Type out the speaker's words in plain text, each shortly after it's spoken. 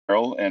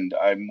Merrill, and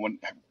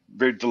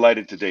very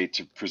delighted today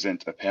to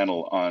present a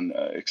panel on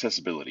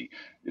accessibility.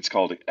 It's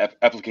called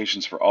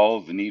Applications for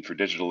All, the Need for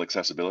Digital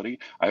Accessibility.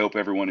 I hope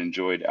everyone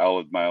enjoyed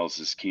Al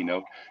Miles's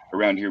keynote.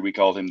 Around here, we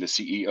called him the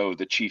CEO,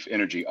 the Chief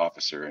Energy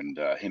Officer, and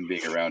him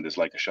being around is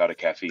like a shot of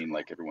caffeine,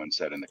 like everyone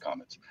said in the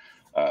comments.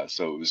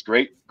 So it was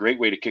great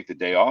way to kick the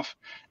day off.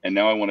 And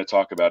now I want to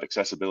talk about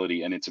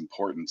accessibility and its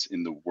importance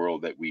in the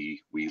world that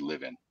we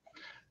live in.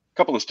 A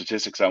couple of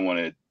statistics I want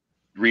to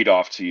read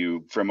off to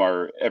you from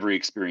our Every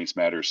Experience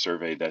Matters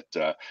survey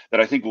that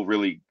I think will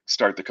really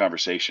start the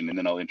conversation, and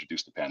then I'll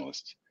introduce the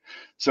panelists.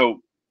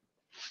 So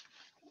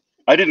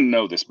I didn't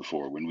know this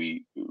before when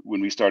we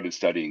started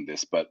studying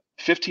this, but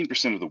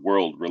 15% of the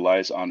world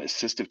relies on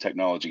assistive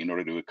technology in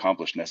order to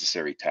accomplish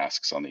necessary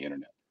tasks on the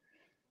internet.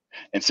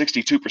 And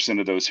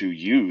 62% of those who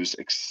use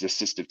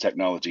assistive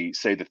technology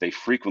say that they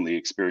frequently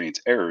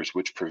experience errors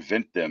which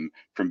prevent them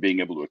from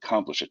being able to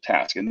accomplish a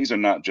task. And these are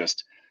not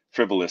just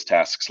frivolous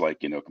tasks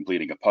like,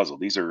 completing a puzzle.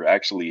 These are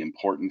actually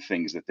important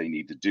things that they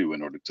need to do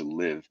in order to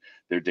live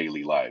their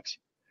daily lives.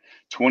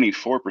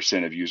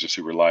 24% of users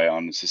who rely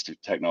on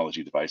assistive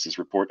technology devices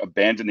report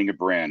abandoning a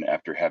brand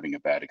after having a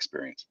bad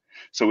experience.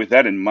 So with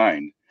that in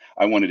mind,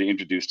 I wanted to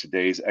introduce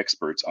today's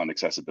experts on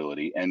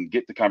accessibility and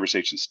get the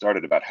conversation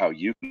started about how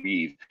you can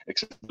weave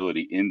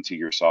accessibility into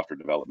your software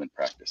development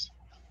practice.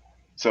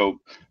 So,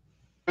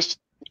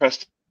 Crystal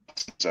Preston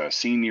is a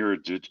senior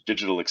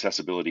digital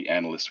accessibility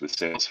analyst with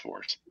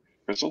Salesforce.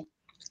 Crystal?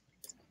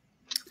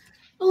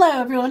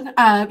 Hello, everyone.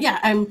 Yeah,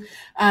 I'm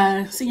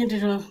Senior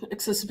Digital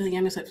Accessibility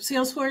Analyst at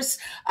Salesforce.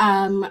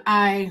 A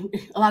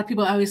lot of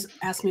people always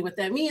ask me what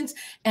that means,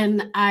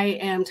 and I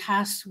am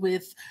tasked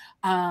with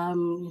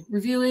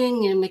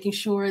reviewing and making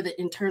sure that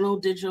internal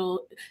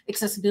digital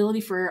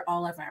accessibility for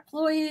all of our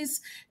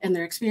employees and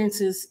their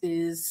experiences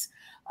is,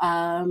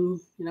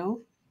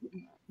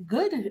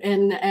 good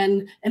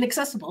and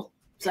accessible.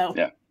 So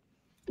yeah,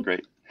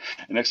 great.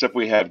 And next up,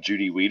 we have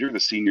Judy Weeder, the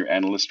Senior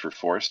Analyst for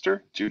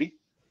Forrester. Judy?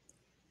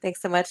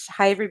 Thanks so much.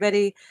 Hi,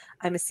 everybody.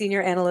 I'm a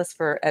senior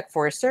analyst at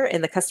Forrester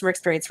in the customer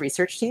experience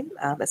research team.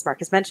 As Mark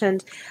has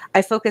mentioned,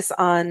 I focus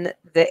on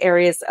the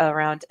areas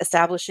around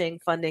establishing,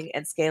 funding,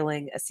 and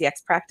scaling a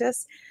CX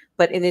practice.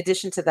 But in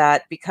addition to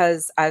that,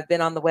 because I've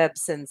been on the web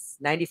since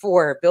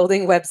 '94,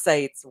 building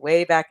websites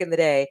way back in the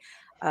day,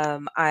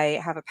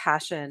 I have a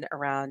passion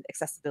around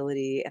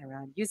accessibility and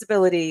around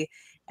usability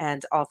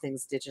and all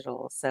things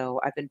digital. So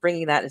I've been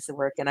bringing that into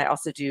work, and I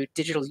also do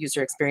digital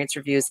user experience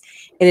reviews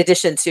in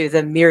addition to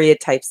the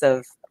myriad types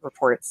of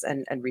reports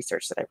and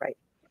research that I write.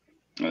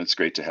 Well, it's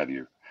great to have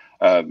you.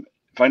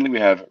 Finally, we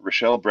have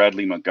Rochelle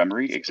Bradley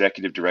Montgomery,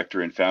 Executive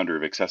Director and Founder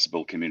of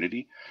Accessible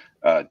Community,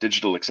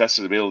 Digital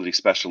Accessibility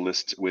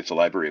Specialist with the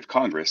Library of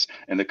Congress,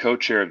 and the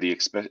co-chair of the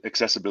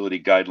Accessibility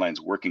Guidelines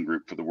Working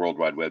Group for the World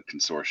Wide Web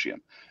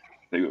Consortium.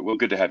 Well,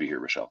 good to have you here,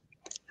 Rochelle.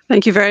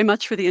 Thank you very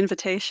much for the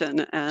invitation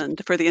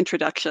and for the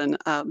introduction.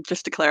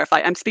 Just to clarify,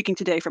 I'm speaking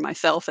today for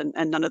myself and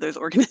none of those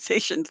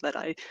organizations that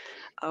I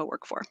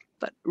work for,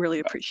 but really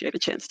appreciate a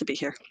chance to be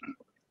here.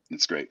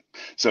 That's great.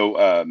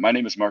 So my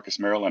name is Marcus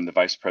Merrill. I'm the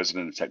Vice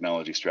President of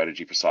Technology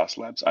Strategy for Sauce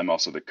Labs. I'm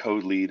also the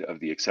co-lead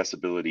of the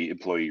Accessibility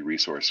Employee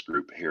Resource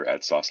Group here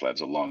at Sauce Labs,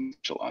 along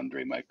with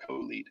Andre, my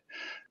co-lead.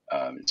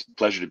 It's a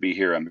pleasure to be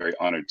here. I'm very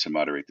honored to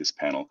moderate this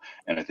panel,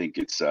 and I think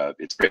it's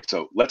great.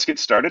 So let's get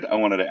started. I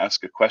wanted to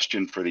ask a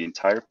question for the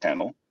entire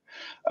panel.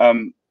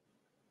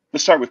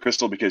 Let's start with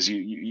Crystal, because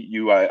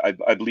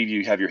I believe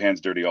you have your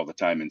hands dirty all the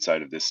time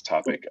inside of this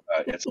topic.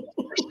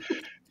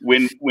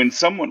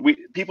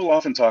 People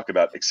often talk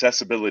about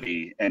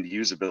accessibility and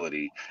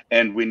usability,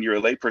 and when you're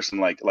a layperson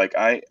like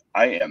I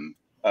am,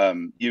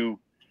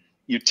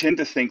 you tend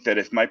to think that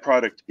if my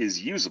product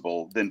is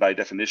usable, then by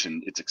definition,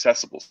 it's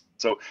accessible.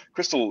 So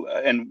Crystal,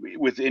 and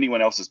with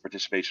anyone else's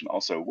participation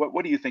also,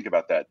 what do you think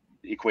about that,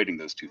 equating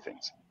those two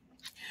things?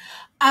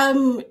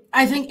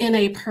 I think in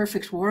a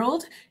perfect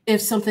world,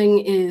 if something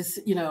is,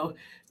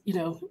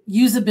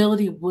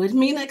 usability would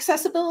mean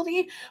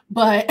accessibility,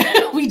 but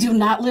we do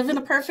not live in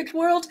a perfect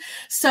world.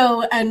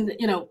 So, and,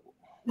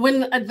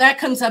 when that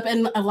comes up,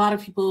 and a lot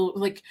of people,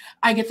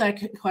 I get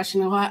that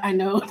question a lot. I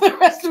know the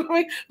rest of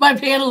my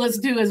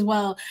panelists do as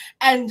well.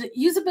 And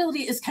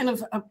usability is kind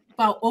of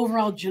about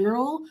overall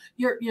general,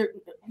 your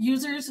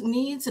users'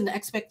 needs and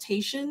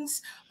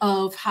expectations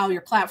of how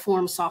your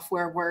platform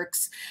software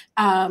works.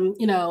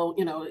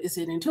 Is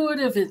it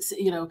intuitive? Is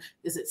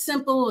it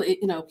simple?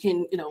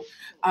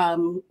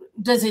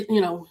 Does it,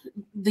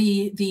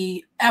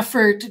 the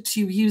effort to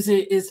use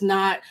it is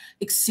not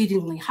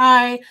exceedingly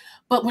high.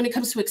 But when it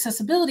comes to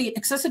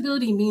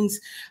accessibility means,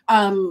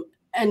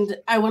 and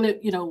I want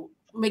to,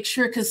 make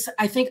sure, because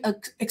I think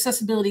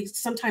accessibility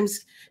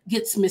sometimes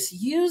gets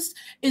misused,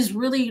 is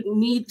really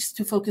needs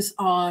to focus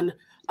on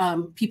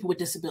people with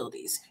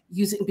disabilities,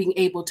 being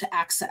able to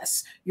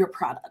access your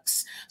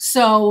products.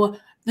 So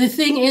the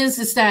thing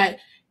is that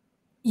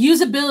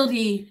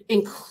usability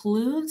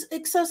includes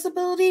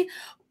accessibility,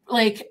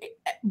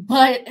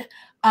 but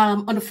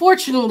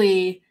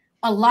unfortunately,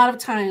 a lot of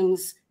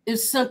times if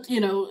some,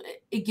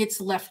 it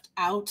gets left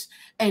out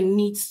and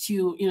needs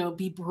to,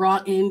 be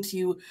brought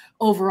into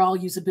overall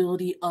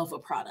usability of a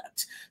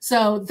product.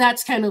 So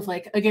that's kind of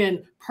like,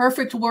 again,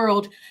 perfect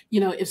world.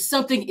 If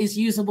something is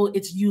usable,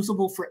 it's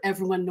usable for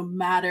everyone, no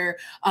matter,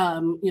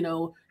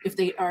 if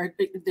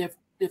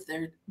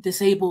they're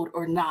disabled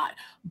or not.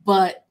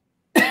 But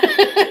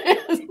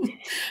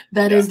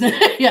that is,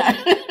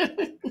 yeah.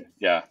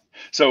 Yeah.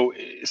 So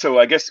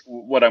I guess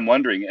what I'm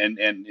wondering, and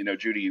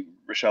Judy,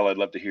 Rochelle, I'd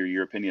love to hear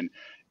your opinion.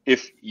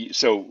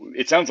 So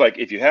it sounds like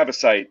if you have a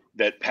site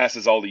that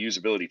passes all the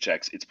usability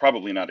checks, it's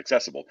probably not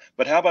accessible.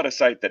 But how about a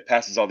site that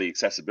passes all the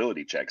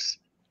accessibility checks?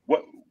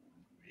 What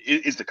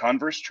is the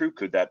converse true?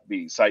 Could that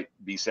site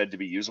be said to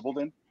be usable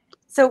then?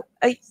 So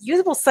a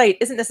usable site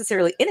isn't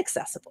necessarily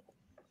inaccessible,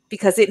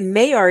 because it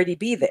may already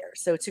be there.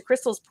 So to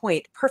Crystal's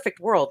point, perfect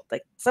world,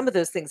 like some of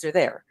those things are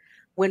there.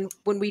 When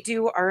we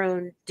do our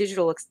own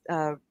digital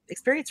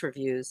experience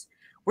reviews,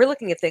 we're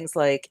looking at things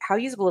like how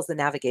usable is the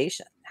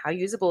navigation, how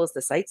usable is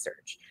the site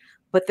search.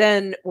 But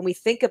then when we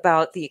think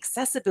about the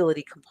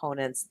accessibility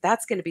components,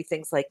 that's going to be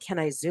things like, can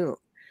I zoom?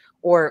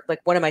 Or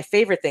like one of my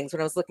favorite things when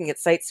I was looking at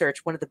site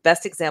search, one of the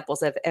best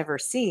examples I've ever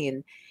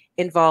seen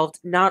involved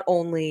not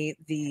only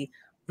the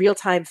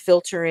real-time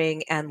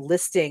filtering and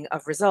listing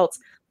of results,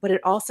 but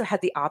it also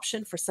had the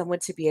option for someone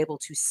to be able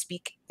to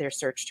speak their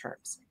search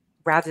terms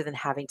rather than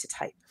having to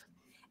type.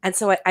 And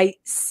so I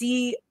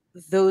see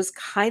those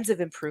kinds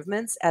of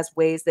improvements as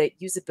ways that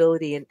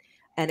usability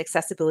and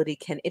accessibility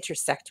can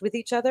intersect with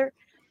each other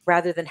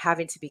rather than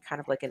having to be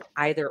kind of like an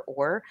either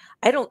or.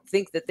 I don't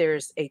think that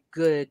there's a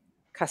good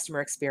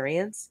customer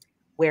experience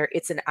where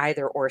it's an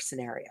either or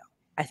scenario.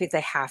 I think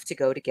they have to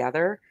go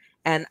together.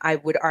 And I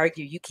would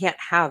argue you can't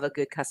have a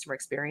good customer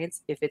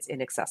experience if it's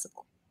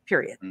inaccessible,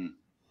 period.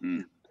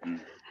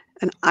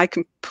 And I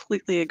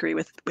completely agree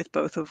with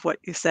both of what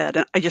you said.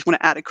 And I just want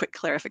to add a quick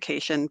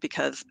clarification,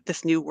 because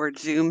this new word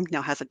Zoom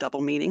now has a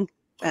double meaning.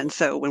 And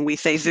so when we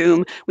say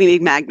Zoom, we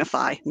need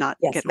magnify, not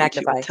get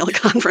magnify. into a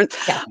teleconference.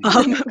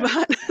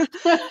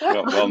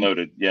 Yeah. Well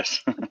noted.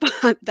 Yes.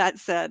 But that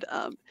said,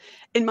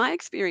 in my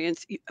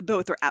experience,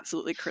 both are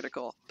absolutely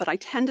critical. But I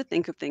tend to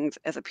think of things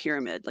as a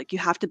pyramid. Like you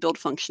have to build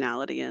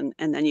functionality in,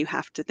 and then you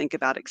have to think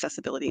about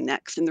accessibility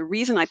next. And the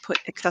reason I put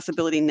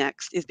accessibility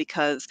next is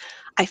because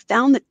I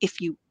found that if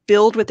you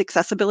build with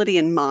accessibility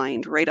in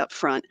mind right up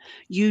front,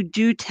 you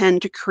do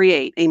tend to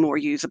create a more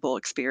usable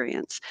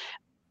experience.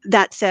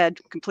 That said,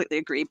 completely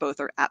agree, both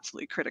are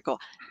absolutely critical.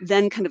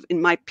 Then kind of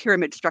in my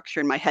pyramid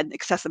structure in my head,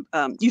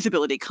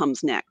 usability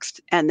comes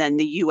next. And then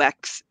the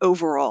UX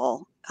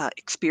overall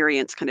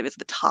experience kind of is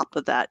the top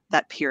of that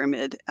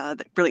pyramid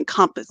that really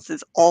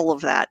encompasses all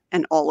of that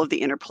and all of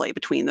the interplay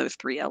between those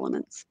three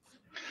elements.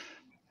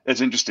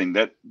 That's interesting.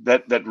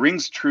 That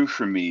rings true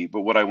for me.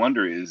 But what I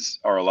wonder is,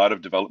 are a lot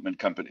of development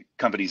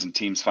companies and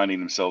teams finding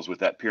themselves with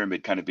that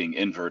pyramid kind of being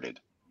inverted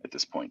at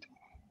this point?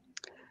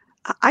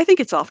 I think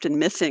it's often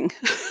missing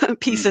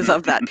pieces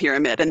of that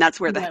pyramid, and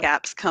that's where the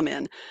gaps come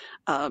in.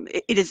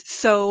 It is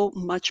so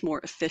much more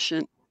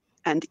efficient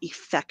and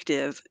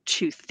effective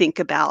to think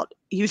about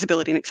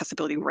usability and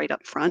accessibility right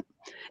up front,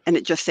 and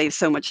it just saves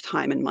so much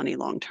time and money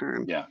long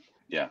term.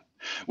 Yeah.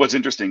 What's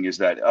interesting is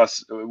that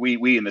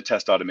we in the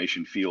test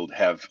automation field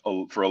have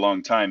for a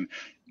long time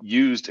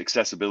used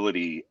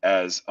accessibility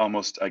as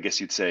almost, I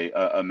guess you'd say,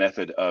 a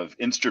method of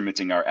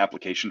instrumenting our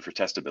application for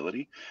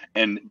testability.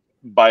 And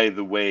by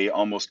the way,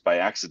 almost by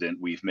accident,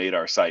 we've made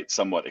our site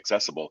somewhat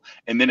accessible.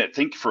 And then I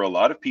think for a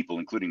lot of people,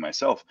 including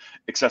myself,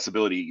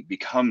 accessibility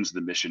becomes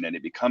the mission, and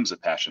it becomes a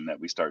passion that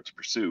we start to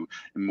pursue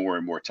in more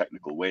and more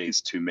technical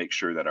ways to make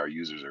sure that our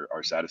users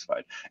are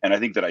satisfied. And I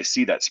think that I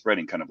see that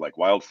spreading kind of like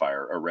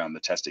wildfire around the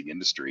testing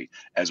industry,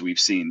 as we've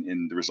seen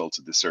in the results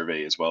of the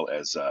survey, as well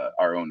as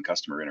our own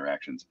customer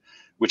interactions,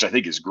 which I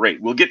think is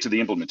great. We'll get to the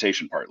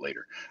implementation part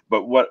later.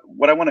 But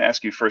what I want to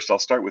ask you first, I'll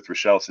start with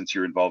Rochelle, since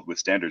you're involved with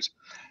standards.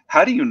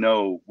 How do you know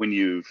when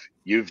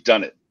you've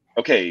done it?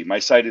 Okay, my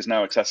site is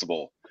now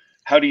accessible.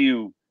 How do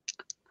you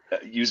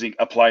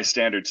apply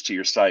standards to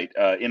your site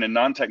in a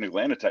non-technical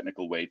and a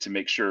technical way to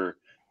make sure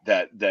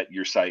that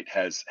your site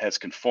has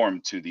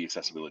conformed to the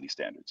accessibility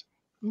standards?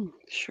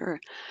 Sure.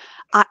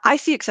 I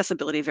see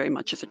accessibility very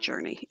much as a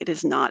journey. It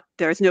is not,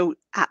 there is no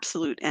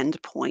absolute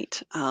end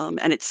point.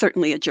 And it's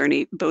certainly a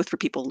journey both for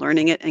people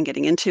learning it and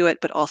getting into it,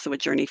 but also a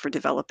journey for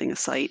developing a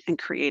site and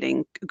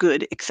creating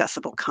good,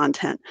 accessible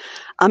content.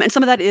 And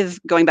some of that is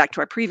going back to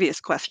our previous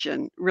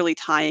question, really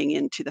tying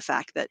into the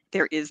fact that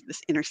there is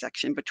this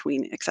intersection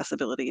between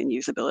accessibility and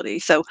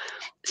usability. So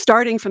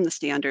starting from the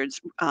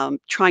standards,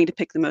 trying to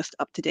pick the most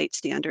up-to-date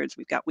standards.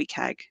 We've got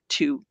WCAG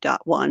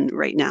 2.1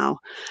 right now.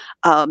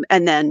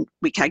 And then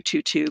WCAG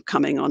 2.2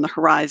 coming on the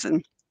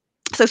horizon.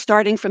 So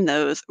starting from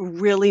those,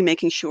 really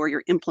making sure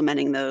you're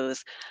implementing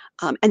those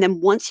And then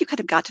once you kind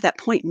of got to that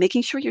point,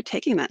 making sure you're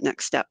taking that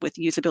next step with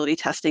usability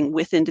testing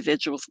with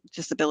individuals with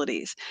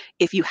disabilities.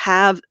 If you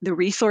have the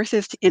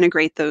resources to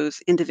integrate those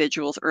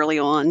individuals early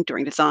on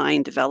during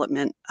design,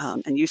 development,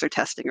 and user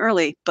testing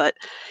early, but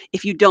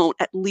if you don't,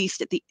 at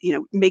least at the,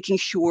 making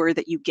sure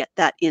that you get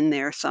that in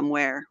there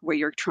somewhere where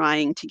you're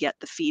trying to get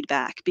the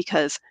feedback,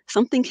 because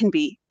something can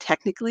be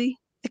technically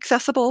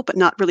accessible, but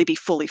not really be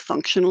fully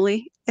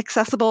functionally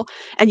accessible.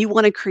 And you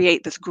want to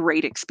create this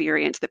great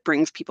experience that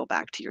brings people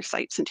back to your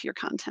sites and to your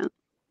content.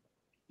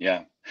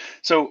 Yeah.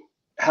 So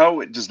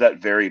how does that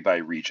vary by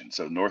region?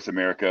 So North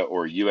America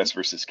or US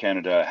versus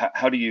Canada,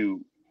 how do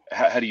you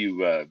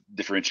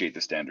differentiate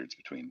the standards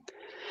between?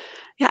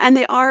 Yeah, and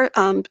they are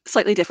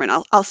slightly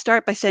different. I'll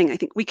start by saying I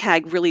think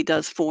WCAG really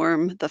does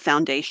form the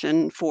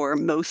foundation for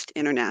most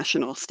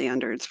international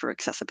standards for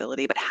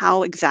accessibility, but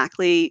how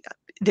exactly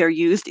they're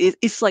used is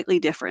slightly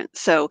different.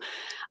 So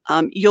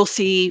you'll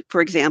see,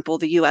 for example,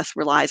 the US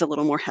relies a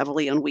little more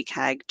heavily on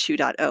WCAG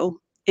 2.0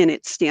 in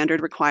its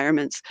standard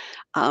requirements.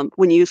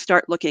 When you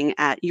start looking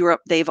at Europe,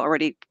 they've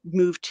already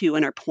moved to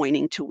and are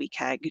pointing to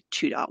WCAG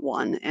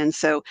 2.1. And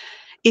so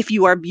if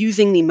you are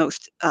using the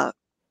most,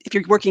 if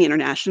you're working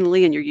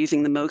internationally and you're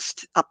using the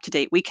most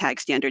up-to-date WCAG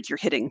standards, you're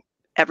hitting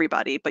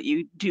everybody, but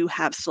you do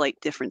have slight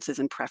differences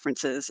and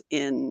preferences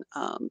in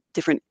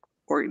different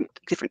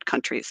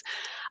countries.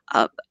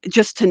 Uh,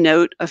 just to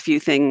note a few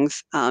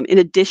things, in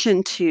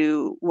addition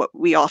to what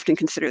we often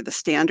consider the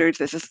standards,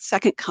 there's a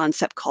second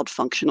concept called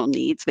functional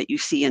needs that you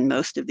see in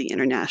most of the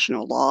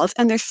international laws,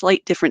 and there's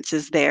slight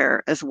differences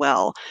there as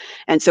well.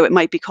 And so it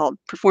might be called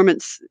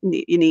performance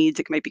needs,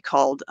 it might be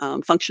called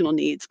functional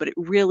needs, but it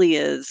really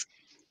is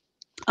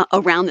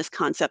around this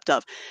concept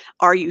of,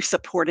 are you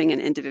supporting an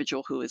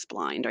individual who is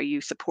blind? Are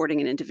you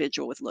supporting an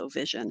individual with low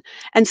vision?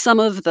 And some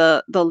of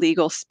the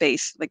legal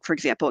space, like for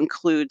example,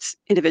 includes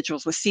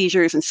individuals with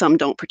seizures, and some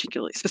don't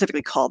particularly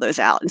specifically call those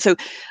out. And so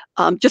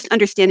just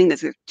understanding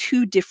that there are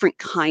two different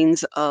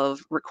kinds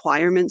of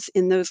requirements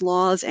in those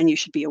laws, and you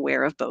should be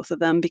aware of both of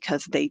them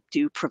because they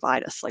do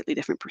provide a slightly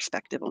different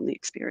perspective on the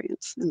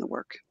experience in the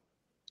work.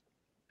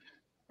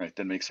 Right,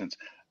 that makes sense.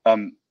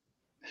 Um,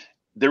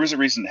 there was a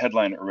recent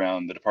headline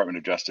around the Department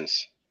of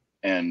Justice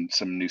and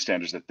some new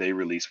standards that they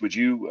released. Would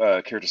you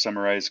care to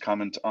summarize,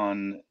 comment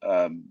on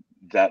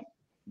that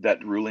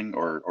ruling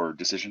or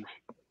decision?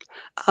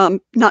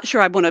 Not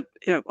sure I want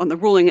to, on the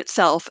ruling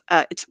itself,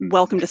 it's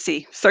welcome to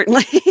see,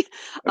 certainly.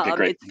 Okay,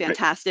 great, It's great.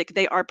 fantastic.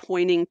 They are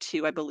pointing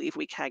to, I believe,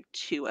 WCAG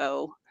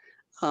 2.0.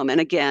 And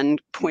again,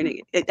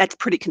 that's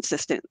pretty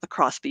consistent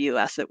across the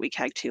US that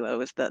WCAG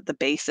 2.0 is the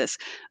basis.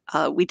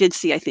 We did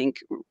see, I think,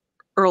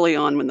 early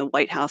on when the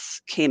White House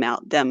came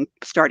out, them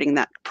starting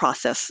that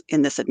process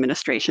in this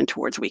administration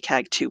towards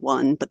WCAG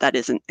 2.1, but that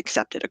isn't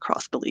accepted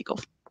across the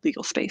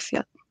legal space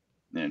yet.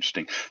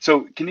 Interesting.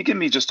 So can you give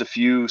me just a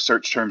few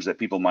search terms that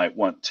people might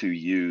want to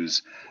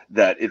use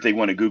that if they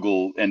want to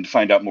Google and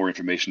find out more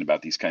information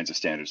about these kinds of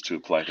standards to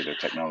apply to their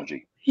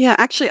technology? Yeah,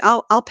 actually,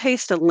 I'll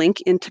paste a link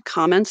into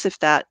comments if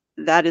that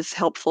is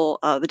helpful.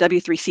 The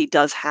W3C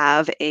does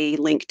have a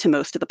link to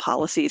most of the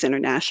policies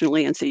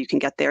internationally, and so you can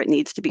get there. It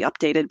needs to be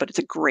updated, but it's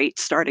a great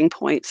starting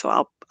point. So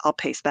I'll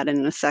paste that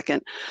in a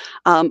second.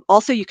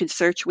 Also, you can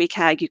search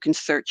WCAG. You can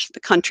search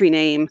the country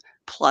name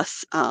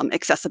plus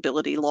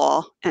accessibility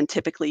law, and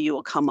typically you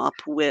will come up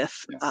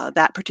with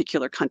that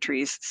particular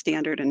country's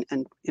standard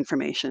and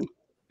information.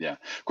 Yeah,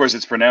 of course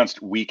it's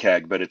pronounced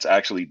WCAG, but it's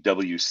actually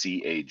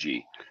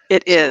WCAG.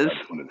 It So is. I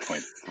just wanted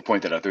to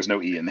point that out. There's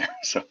no E in there.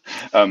 So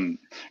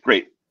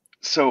great.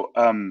 So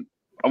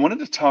I wanted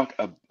to talk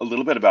a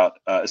little bit about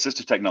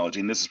assistive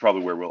technology, and this is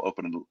probably where we'll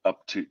open it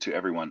up to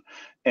everyone.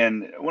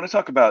 And I want to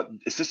talk about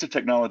assistive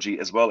technology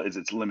as well as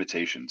its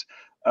limitations.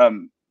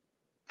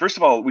 First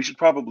of all, we should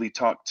probably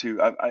talk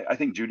to, I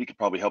think Judy could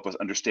probably help us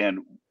understand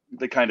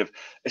the kind of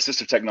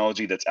assistive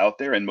technology that's out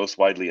there and most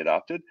widely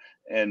adopted.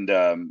 And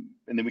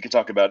then we can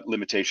talk about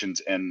limitations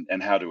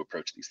and how to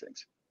approach these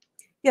things.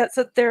 Yeah,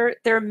 so there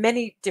are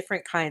many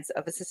different kinds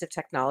of assistive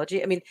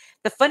technology. I mean,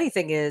 the funny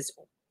thing is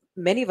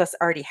many of us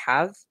already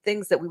have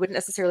things that we wouldn't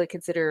necessarily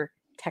consider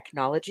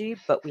technology,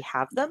 but we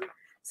have them.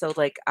 So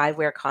like I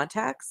wear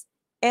contacts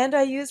and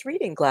I use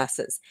reading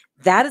glasses.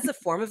 That is a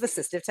form of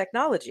assistive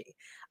technology.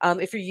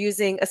 If you're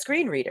using a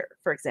screen reader,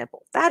 for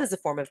example, that is a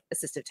form of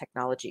assistive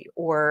technology,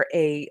 or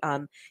a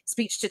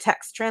speech to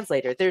text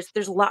translator.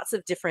 There's lots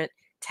of different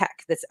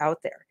tech that's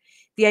out there.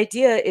 The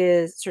idea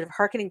is sort of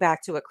harkening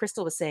back to what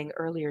Crystal was saying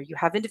earlier. You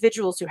have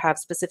individuals who have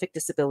specific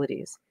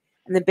disabilities,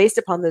 and then based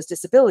upon those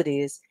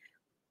disabilities,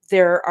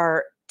 there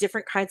are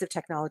different kinds of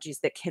technologies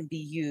that can be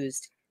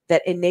used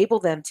that enable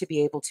them to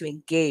be able to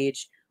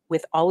engage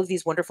with all of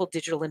these wonderful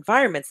digital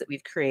environments that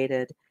we've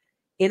created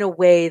in a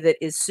way that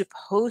is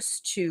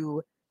supposed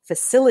to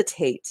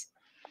facilitate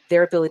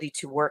their ability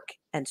to work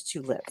and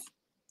to live.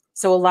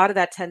 So a lot of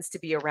that tends to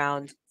be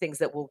around things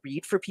that will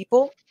read for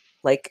people,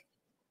 like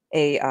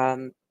a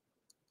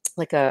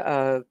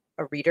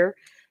reader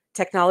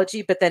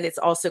technology, but then it's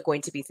also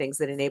going to be things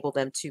that enable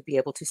them to be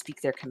able to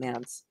speak their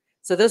commands.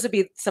 So those would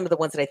be some of the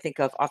ones that I think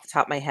of off the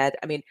top of my head.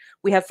 I mean,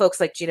 we have folks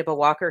like Gina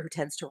Walker, who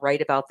tends to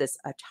write about this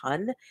a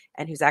ton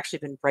and who's actually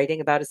been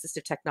writing about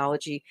assistive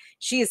technology.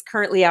 She is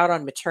currently out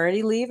on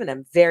maternity leave, and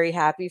I'm very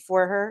happy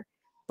for her.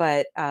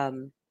 But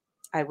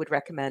I would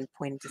recommend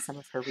pointing to some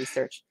of her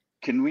research.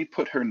 Can we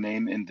put her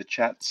name in the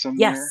chat somewhere?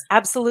 Yes,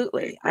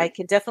 absolutely. Okay, I great.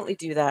 can definitely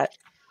do that.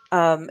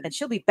 And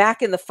she'll be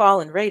back in the fall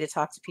and ready to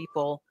talk to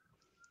people.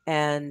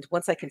 And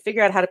once I can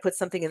figure out how to put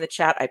something in the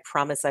chat, I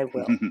promise I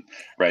will.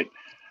 Right.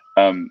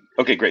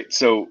 Okay, great.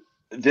 So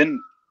then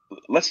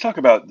let's talk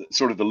about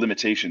sort of the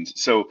limitations.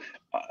 So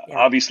Yeah.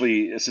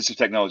 obviously, assistive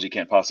technology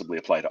can't possibly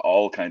apply to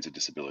all kinds of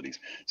disabilities.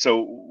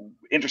 So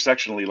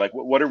intersectionally, like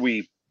what are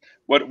we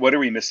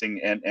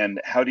missing,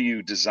 and how do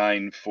you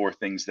design for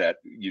things that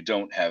you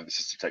don't have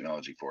assistive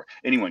technology for?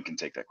 Anyone can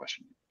take that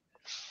question.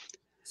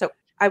 So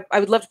I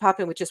would love to pop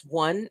in with just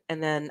one,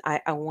 and then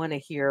I want to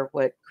hear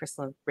what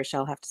Crystal and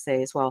Rachelle have to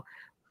say as well.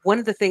 One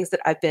of the things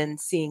that I've been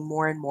seeing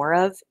more and more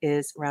of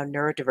is around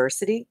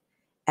neurodiversity,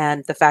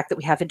 and the fact that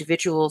we have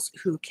individuals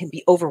who can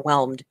be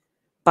overwhelmed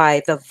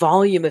by the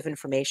volume of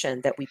information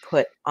that we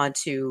put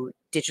onto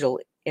digital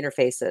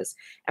interfaces,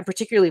 and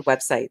particularly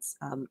websites.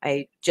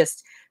 I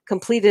just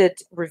completed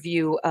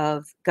review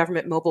of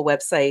government mobile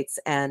websites,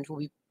 and we'll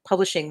be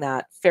publishing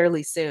that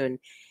fairly soon.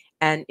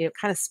 And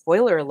kind of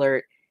spoiler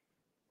alert,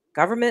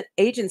 government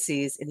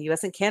agencies in the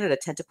US and Canada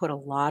tend to put a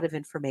lot of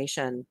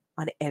information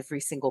on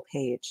every single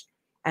page.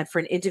 And for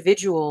an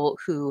individual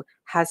who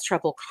has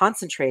trouble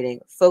concentrating,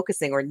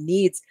 focusing, or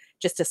needs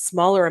just a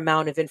smaller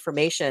amount of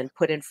information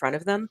put in front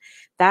of them,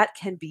 that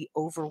can be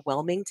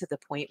overwhelming to the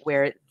point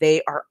where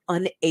they are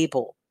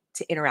unable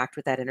to interact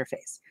with that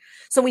interface.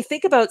 So when we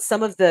think about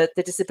some of the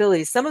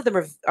disabilities, some of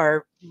them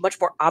are much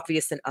more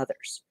obvious than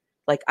others.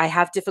 Like, I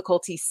have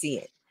difficulty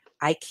seeing,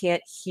 I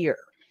can't hear.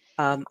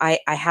 I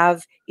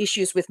have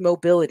issues with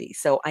mobility,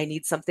 so I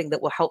need something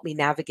that will help me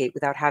navigate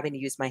without having to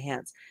use my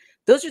hands.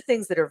 Those are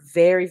things that are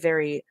very,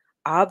 very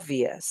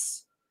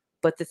obvious,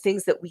 but the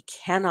things that we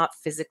cannot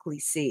physically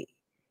see,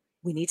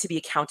 we need to be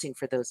accounting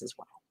for those as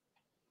well.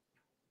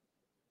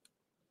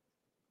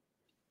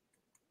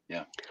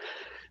 Yeah.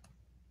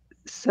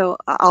 So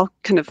I'll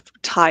kind of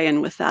tie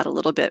in with that a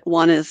little bit.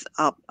 One is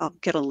I'll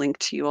get a link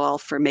to you all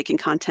for making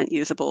content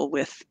usable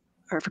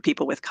for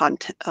people with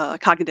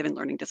cognitive and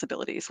learning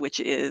disabilities, which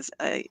is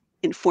a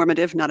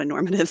informative, not a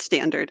normative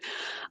standard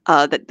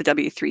that the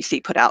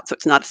W3C put out. So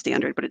it's not a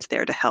standard, but it's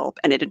there to help.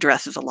 And it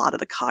addresses a lot of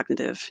the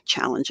cognitive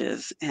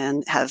challenges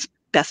and has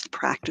best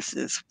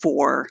practices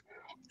for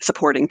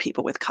supporting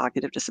people with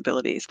cognitive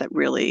disabilities that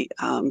really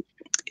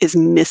is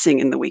missing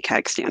in the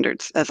WCAG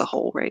standards as a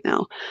whole right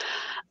now.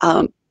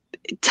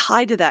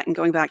 Tied to that, and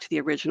going back to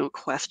the original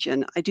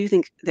question, I do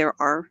think there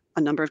are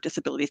a number of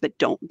disabilities that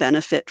don't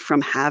benefit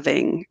from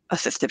having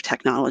assistive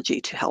technology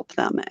to help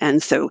them.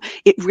 And so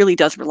it really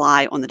does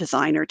rely on the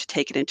designer to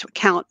take it into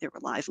account. It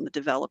relies on the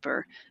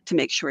developer to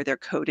make sure they're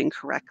coding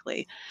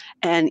correctly.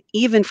 And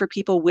even for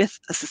people with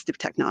assistive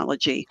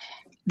technology,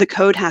 the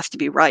code has to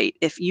be right.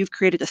 If you've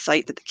created a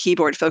site that the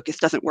keyboard focus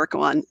doesn't work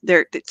on,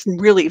 it's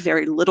really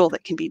very little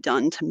that can be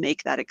done to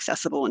make that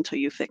accessible until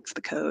you fix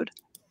the code.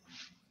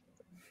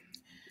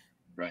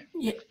 Right.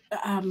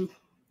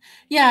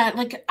 Yeah,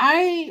 like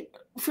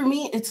for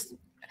me,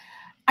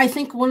 I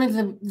think one of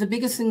the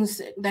biggest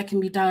things that can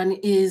be done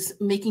is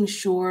making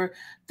sure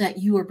that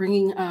you are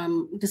bringing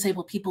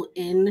disabled people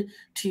in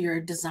to your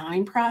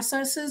design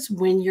processes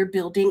when you're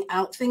building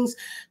out things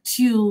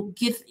to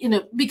get,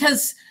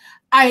 because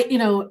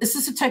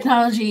assistive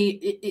technology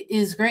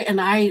is great. And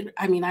I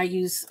mean, I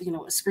use,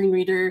 a screen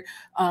reader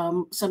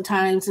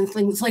sometimes and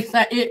things like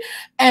that.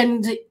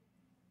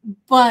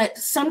 But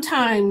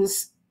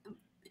sometimes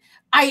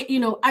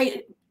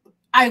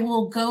I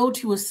will go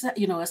to a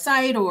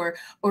site or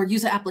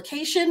use an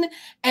application,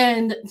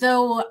 and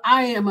though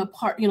I am a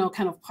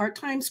kind of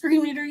part-time screen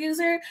reader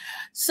user,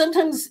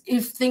 sometimes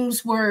if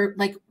things were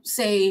like,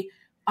 say,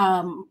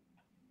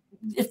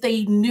 if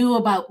they knew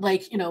about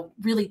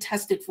really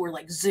tested for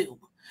like Zoom,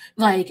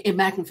 like a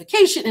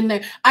magnification in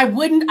there,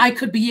 I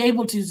could be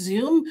able to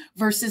zoom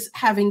versus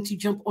having to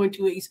jump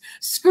onto a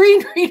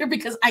screen reader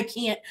because I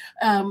can't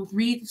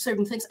read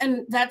certain things.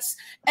 And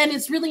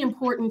it's really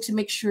important to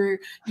make sure,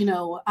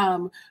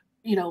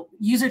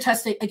 user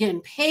testing,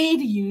 again, paid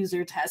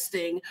user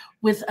testing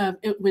with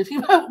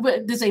people,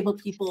 with disabled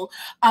people,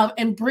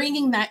 and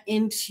bringing that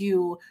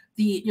into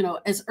the,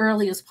 as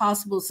early as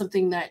possible,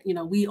 something that,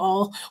 we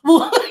all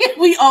will,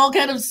 we all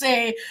kind of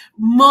say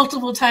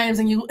multiple times,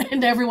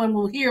 and everyone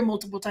will hear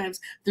multiple times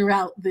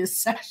throughout this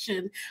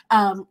session,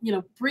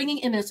 bringing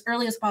in as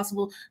early as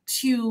possible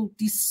to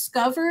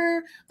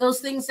discover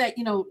those things that,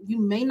 you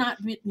may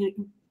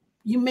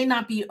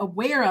not be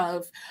aware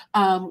of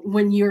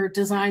when you're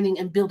designing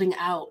and building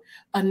out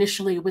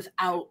initially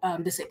without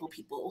disabled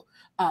people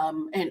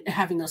and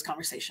having those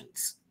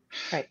conversations.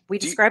 Right. We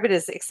describe it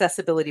as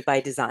accessibility by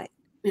design.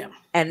 Yeah.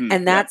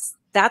 And that's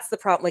the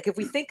problem. Like, if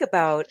we think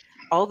about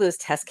all those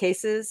test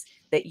cases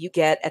that you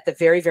get at the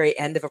very, very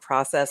end of a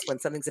process when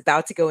something's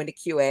about to go into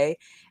QA,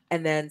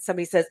 and then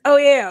somebody says, oh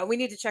yeah, we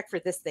need to check for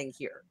this thing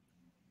here.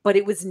 but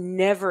it was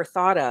never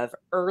thought of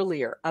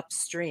earlier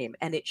upstream,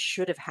 and it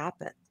should have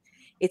happened.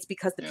 It's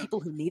because the Yeah. people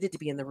who needed to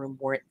be in the room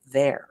weren't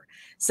there.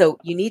 So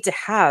you need to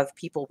have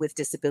people with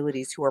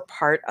disabilities who are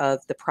part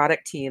of the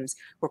product teams,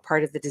 who are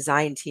part of the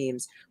design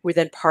teams, who are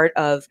then part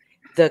of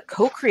the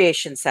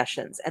co-creation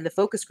sessions and the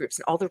focus groups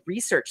and all the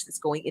research that's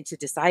going into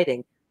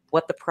deciding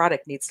what the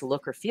product needs to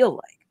look or feel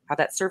like, how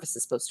that service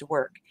is supposed to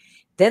work.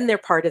 Then they're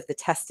part of the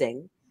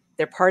testing.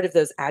 They're part of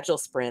those agile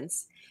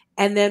sprints.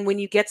 And then when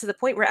you get to the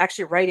point where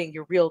actually writing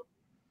your real,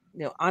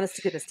 honest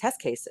to goodness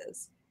test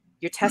cases,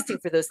 you're testing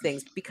for those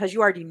things because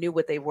you already knew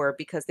what they were,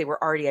 because they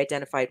were already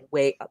identified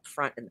way up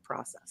front in the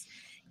process.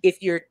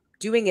 If you're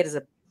doing it as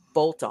a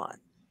bolt-on,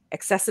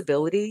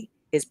 accessibility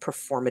is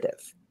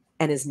performative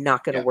and is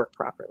not going to work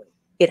properly.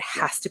 It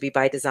has to be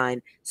by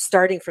design,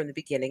 starting from the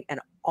beginning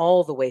and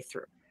all the way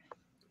through.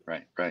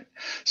 Right, right.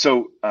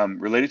 So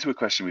related to a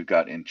question we've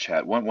got in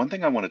chat, one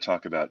thing I want to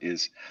talk about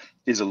is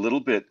a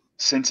little bit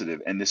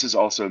sensitive, and this is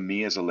also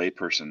me as a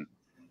layperson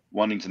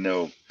wanting to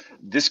know,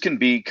 this can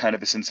be kind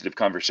of a sensitive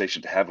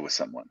conversation to have with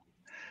someone.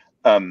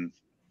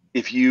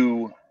 If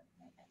you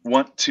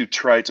want to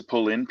try to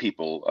pull in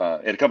people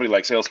at a company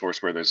like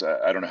Salesforce, where there's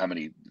I don't know how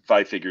many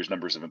 5 figures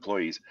numbers of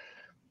employees,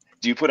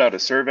 do you put out a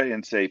survey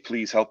and say,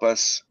 please help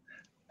us?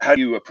 How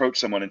do you approach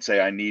someone and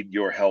say, I need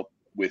your help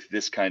with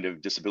this kind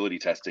of disability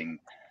testing?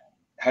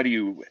 How do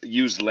you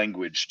use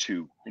language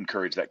to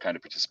encourage that kind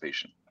of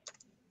participation?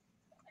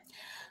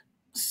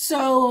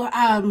 So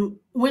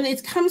when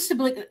it comes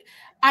to,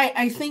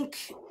 I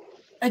think,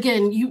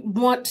 again, you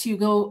want to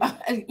go,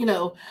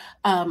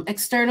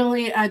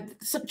 externally,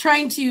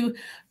 trying to,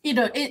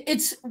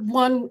 it's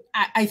one,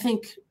 I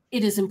think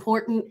it is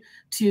important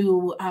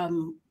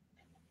to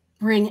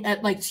bring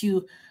at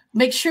to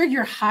make sure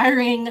you're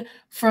hiring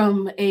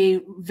from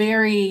a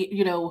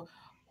very,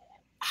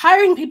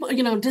 hiring people,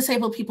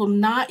 disabled people,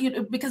 not,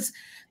 because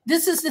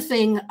this is the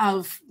thing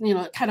of,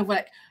 kind of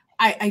what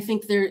I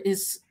think there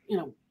is,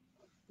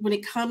 when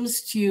it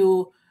comes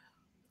to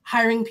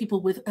hiring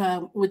people with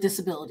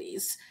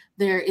disabilities,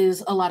 there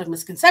is a lot of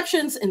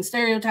misconceptions and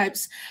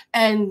stereotypes,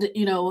 and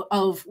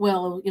of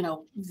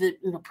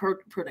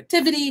the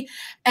productivity.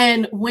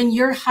 And when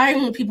you're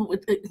hiring people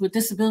with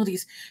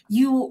disabilities,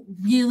 you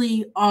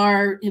really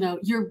are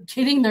you're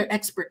getting their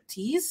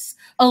expertise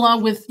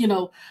along with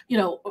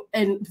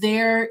and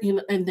their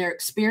and their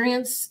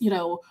experience.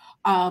 You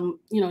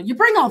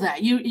bring all that.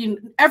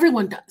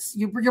 Everyone does.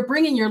 You're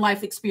bringing your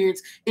life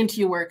experience into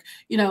your work.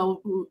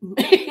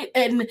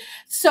 And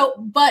so,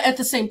 but at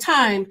the same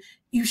time,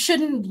 you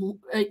shouldn't,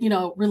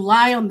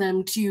 rely on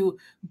them to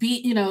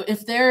be,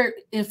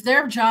 if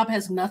their job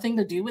has nothing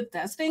to do with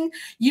testing,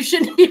 you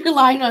shouldn't be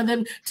relying on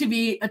them to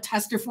be a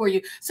tester for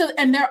you. So,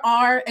 and there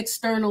are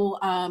external,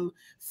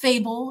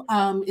 Fable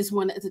is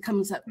one that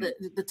comes up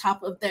the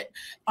top of that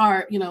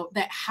are,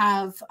 that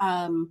have,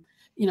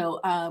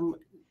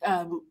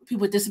 people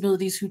with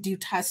disabilities who do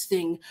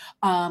testing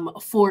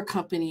for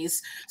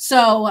companies.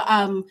 So,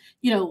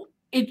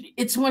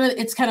 it's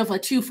kind of a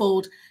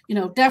twofold,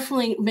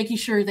 definitely making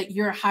sure that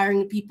you're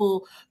hiring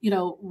people,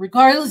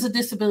 regardless of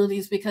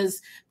disabilities, because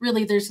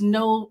really there's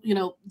no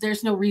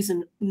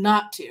reason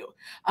not to,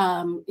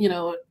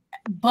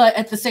 but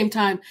at the same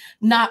time,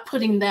 not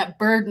putting that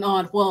burden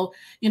on, well,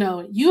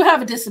 you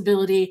have a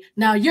disability,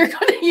 now you're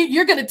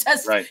gonna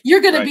test, right,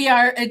 you're gonna be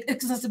our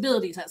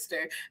accessibility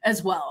tester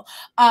as well.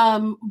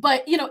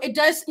 But it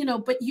does,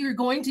 but you're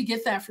going to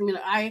get that from, in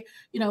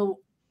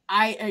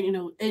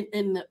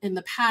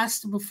the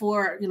past,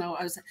 before,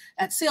 I was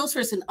at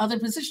Salesforce and other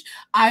positions,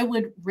 I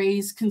would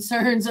raise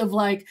concerns of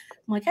like,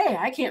 hey,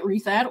 I can't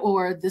read that,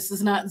 or this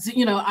is not,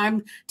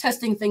 I'm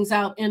testing things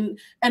out. And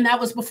that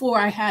was before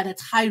I had a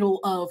title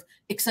of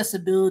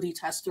accessibility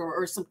tester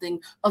or something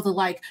of the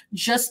like.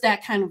 Just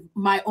that kind of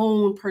my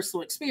own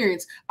personal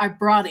experience I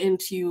brought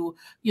into,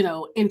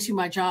 into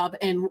my job,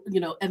 and,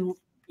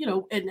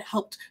 and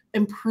helped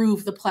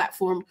improve the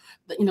platform,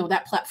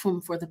 that platform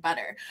for the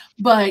better.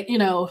 But,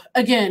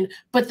 again,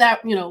 but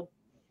that,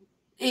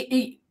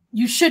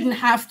 you shouldn't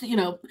have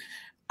to,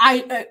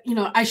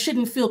 I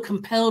shouldn't feel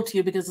compelled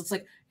to, because it's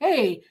like,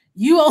 hey,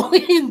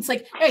 it's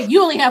like, hey,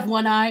 you only have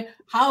one eye.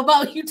 How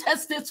about you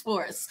test this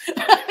for us?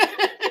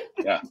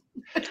 Yeah,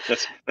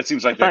 that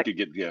seems like that could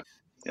get, yeah.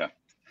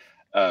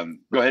 Go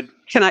ahead.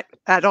 Can I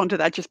add on to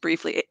that just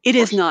briefly? It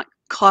is not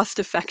cost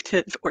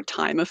effective or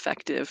time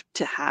effective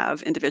to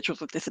have individuals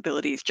with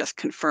disabilities just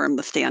confirm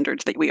the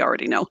standards that we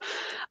already know.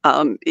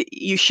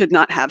 You should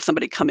not have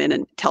somebody come in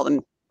and tell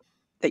them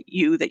that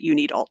you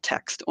need alt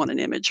text on an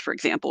image, for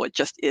example. It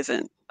just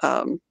isn't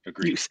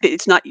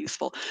it's not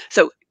useful.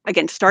 So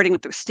again, starting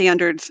with those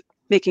standards,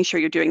 making sure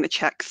you're doing the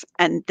checks,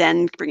 and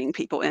then bringing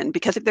people in.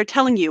 Because if they're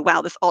telling you,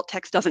 wow, this alt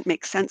text doesn't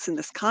make sense in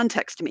this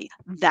context to me,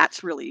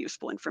 that's really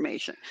useful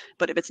information.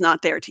 But if it's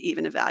not there to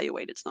even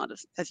evaluate, it's not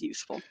as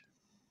useful.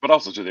 But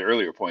also, to the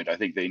earlier point, I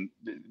think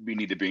we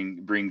need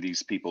to bring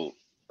these people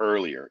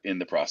earlier in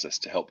the process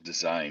to help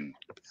design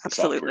the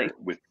Absolutely.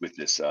 software with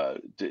this at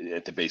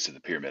the base of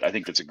the pyramid. I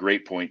think that's a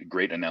great point,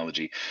 great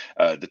analogy.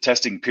 The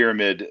testing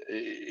pyramid,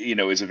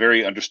 is a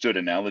very understood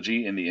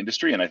analogy in the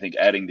industry, and I think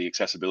adding the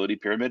accessibility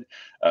pyramid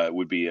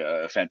would be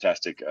a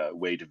fantastic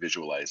way to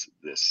visualize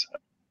this.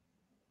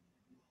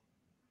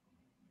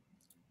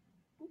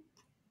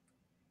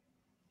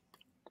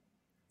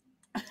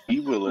 We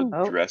will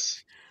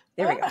address.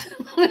 There we go.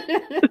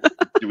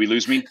 Did we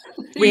lose me?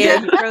 We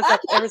Yeah, did. he froze up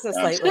ever so I'm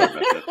slightly. sorry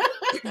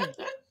about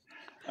that.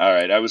 All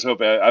right. I was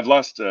hoping I've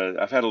lost.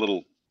 I've had a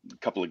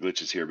couple of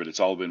glitches here, but it's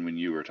all been when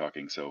you were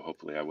talking. So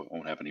hopefully I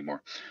won't have any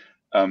more.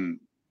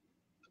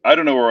 I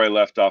don't know where I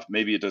left off.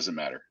 Maybe it doesn't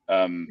matter.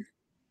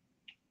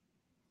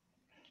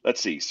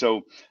 Let's see.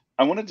 So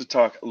I wanted to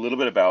talk a little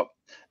bit about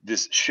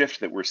this shift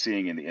that we're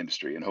seeing in the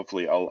industry, and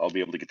hopefully I'll be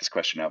able to get this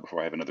question out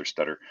before I have another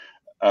stutter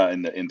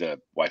in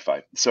the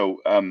Wi-Fi. So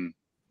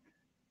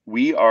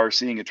we are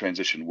seeing a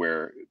transition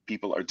where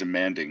people are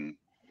demanding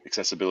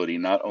accessibility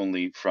not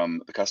only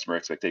from the customer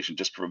expectation,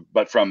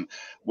 but from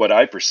what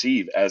I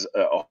perceive as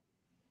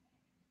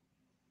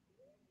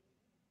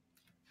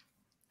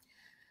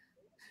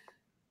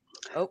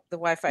Oh, the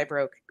Wi-Fi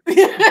broke.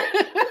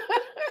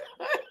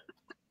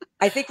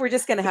 I think we're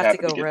just going to have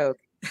to go rogue.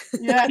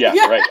 Yeah.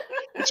 Yeah, right.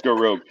 Let's go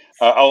rogue.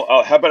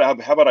 How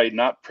about I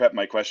not prep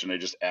my question? I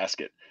just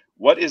ask it.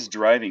 What is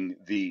driving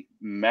the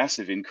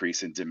massive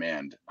increase in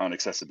demand on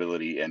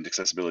accessibility and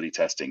accessibility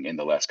testing in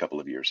the last couple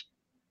of years?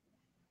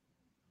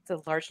 It's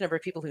a large number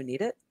of people who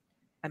need it.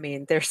 I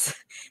mean, there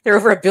are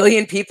over 1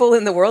 billion people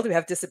in the world who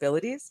have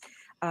disabilities.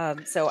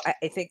 So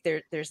I think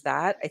there's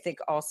that. I think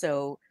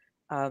also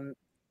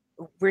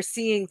we're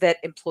seeing that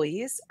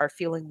employees are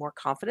feeling more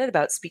confident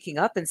about speaking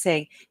up and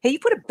saying, hey, you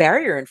put a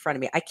barrier in front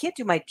of me. I can't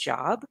do my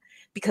job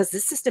because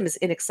this system is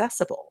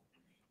inaccessible.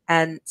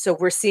 And so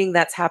we're seeing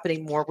that's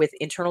happening more with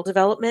internal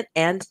development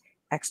and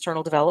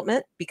external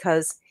development,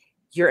 because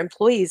your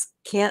employees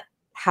can't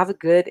have a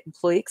good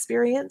employee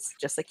experience,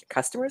 just like your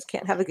customers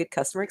can't have a good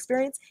customer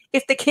experience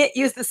if they can't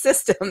use the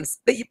systems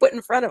that you put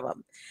in front of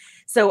them.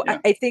 So yeah.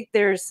 I think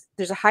there's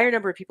a higher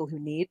number of people who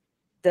need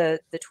the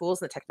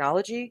tools and the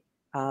technology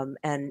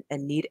and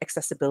need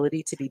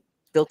accessibility to be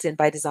built in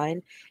by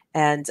design.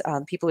 And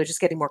people are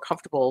just getting more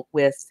comfortable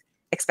with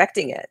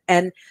expecting it.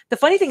 And the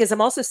funny thing is I'm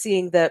also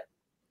seeing that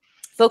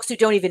folks who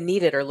don't even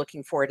need it are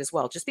looking for it as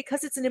well, just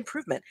because it's an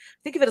improvement.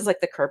 Think of it as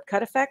like the curb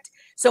cut effect.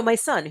 So my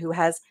son, who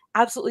has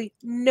absolutely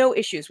no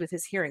issues with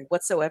his hearing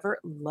whatsoever,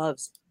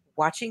 loves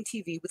watching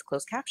TV with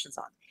closed captions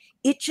on.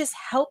 It just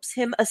helps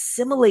him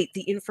assimilate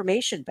the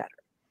information better.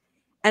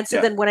 And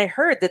so then when I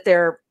heard that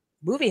there are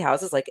movie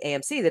houses like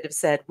AMC that have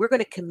said, we're going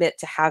to commit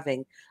to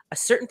having a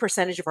certain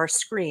percentage of our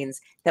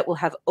screens that will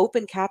have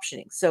open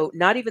captioning, so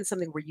not even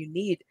something where you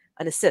need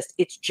an assist,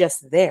 it's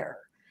just there,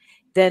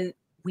 then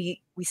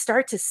we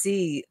start to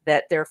see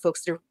that there are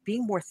folks that are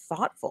being more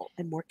thoughtful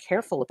and more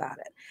careful about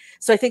it.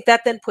 So I think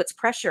that then puts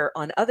pressure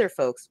on other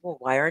folks. Well,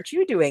 why aren't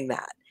you doing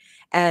that?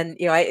 And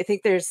I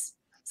think there's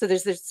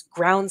this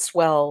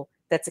groundswell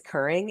that's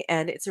occurring,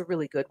 and it's a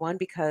really good one,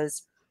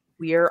 because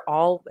we are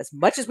all, as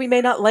much as we may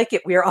not like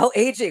it, we are all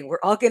aging.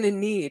 We're all going to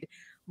need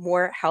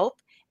more help.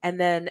 And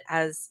then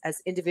as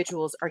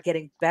individuals are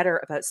getting better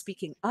about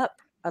speaking up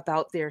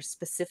about their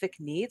specific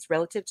needs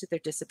relative to their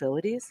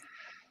disabilities,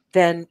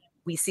 then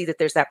we see that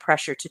there's that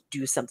pressure to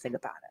do something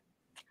about it.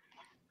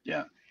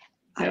 Yeah.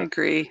 I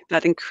agree.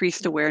 That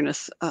increased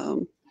awareness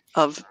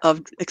of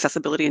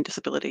accessibility and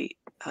disability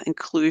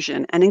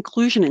inclusion, and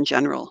inclusion in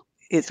general,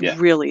 is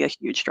really a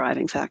huge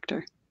driving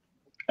factor.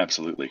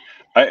 Absolutely.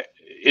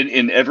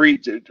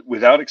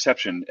 Without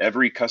exception,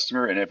 every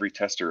customer and every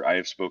tester I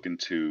have spoken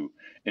to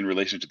in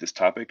relation to this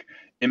topic,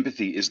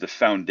 empathy is the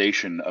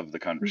foundation of the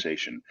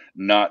conversation,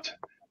 not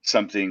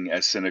something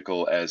as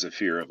cynical as a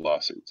fear of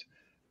lawsuits.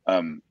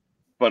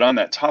 But on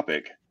that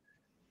topic,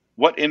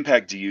 what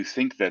impact do you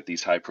think that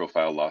these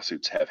high-profile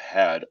lawsuits have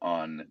had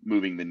on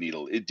moving the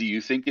needle? Do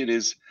you think it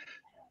is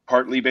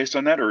partly based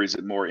on that, or is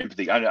it more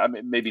empathy? I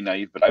may be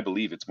naive, but I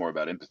believe it's more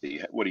about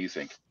empathy. What do you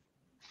think?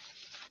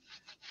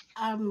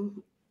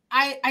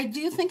 I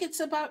do think it's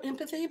about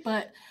empathy,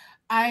 but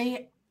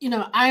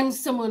I'm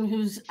someone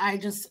who's I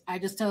just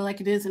tell it like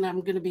it is, and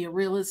I'm going to be a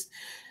realist.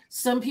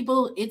 Some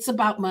people, it's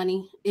about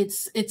money.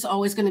 It's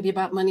always going to be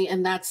about money,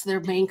 and that's their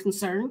main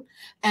concern.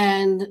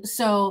 And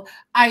so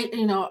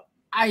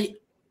I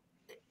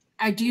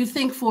do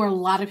think for a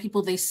lot of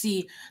people, they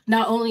see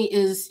not only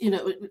is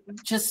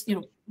just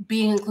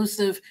being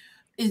inclusive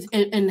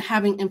and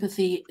having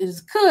empathy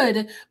is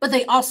good, but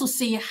they also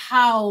see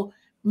how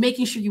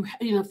making sure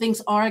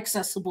things are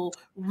accessible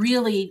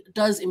really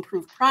does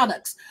improve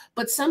products.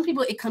 But some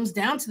people, it comes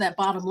down to that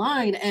bottom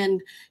line,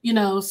 and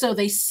so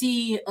they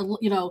see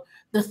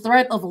the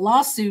threat of a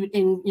lawsuit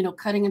and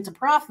cutting into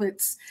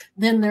profits,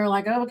 then they're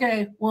like,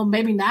 okay, well,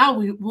 maybe now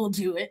we'll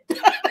do it.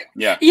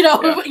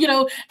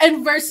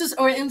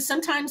 And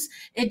sometimes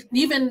it,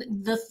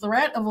 even the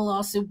threat of a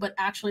lawsuit, but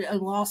actually a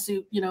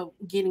lawsuit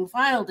getting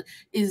filed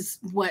is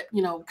what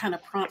kind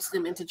of prompts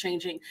them into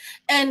changing.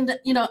 And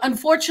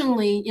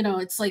unfortunately,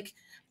 it's like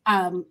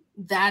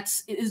that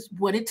is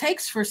what it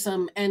takes for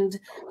some. And,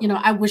 you know,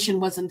 I wish it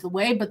wasn't the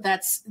way, but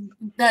that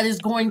is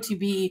going to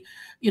be,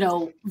 you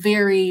know,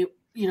 very,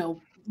 you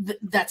know,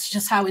 that's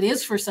just how it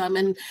is for some.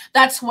 And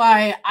that's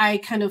why I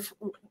kind of,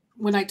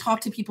 when I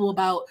talk to people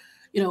about,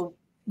 you know,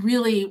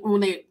 really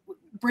when they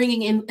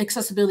bringing in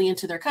accessibility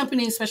into their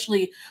company,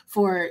 especially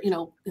for, you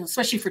know,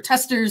 especially for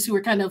testers who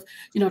are kind of,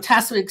 you know,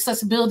 tasked with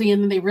accessibility,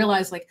 and then they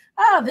realize like,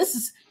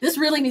 this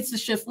really needs to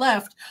shift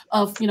left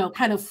of, you know,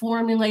 kind of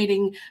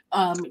formulating,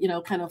 you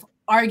know, kind of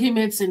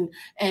arguments and,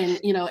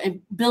 you know, and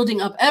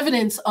building up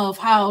evidence of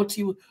how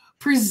to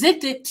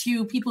present it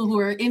to people who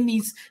are in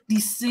these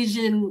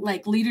decision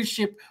like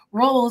leadership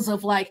roles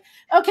of like,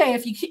 okay,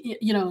 if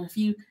you know, if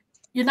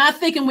you're not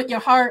thinking with your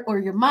heart or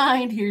your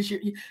mind,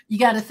 you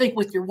got to think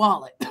with your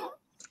wallet.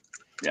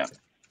 Yeah.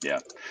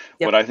 Yep.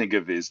 What I think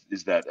of is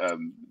that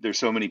there's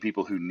so many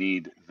people who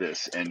need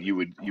this, and you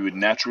would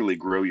naturally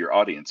grow your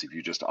audience if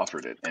you just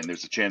offered it. And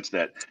there's a chance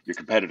that your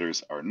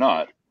competitors are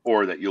not,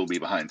 or that you'll be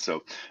behind.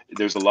 So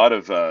there's a lot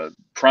of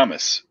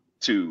promise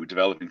to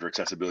developing for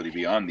accessibility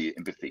beyond the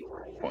empathy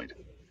point.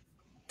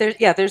 There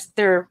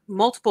are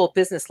multiple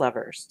business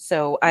levers.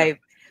 So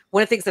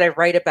one of the things that I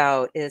write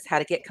about is how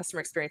to get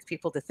customer experience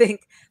people to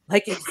think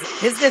like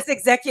business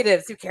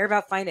executives who care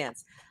about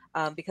finance,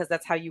 because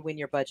that's how you win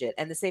your budget.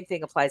 And the same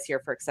thing applies here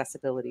for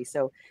accessibility.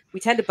 So we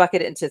tend to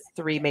bucket it into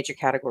three major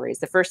categories.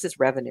 The first is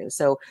revenue.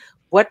 So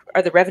what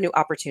are the revenue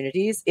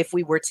opportunities if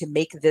we were to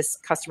make this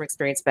customer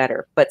experience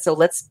better? But so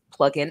let's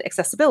plug in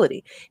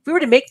accessibility. If we were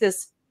to make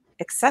this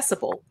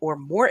accessible or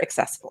more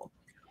accessible,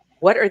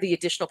 what are the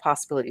additional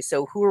possibilities?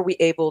 So who are we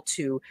able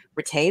to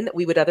retain that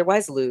we would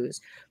otherwise lose?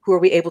 Who are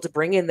we able to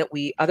bring in that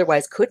we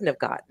otherwise couldn't have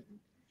gotten?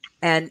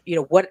 And, you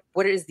know, what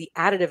is the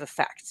additive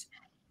effect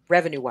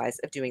revenue-wise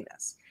of doing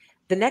this?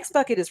 The next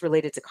bucket is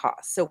related to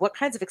cost. So what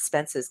kinds of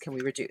expenses can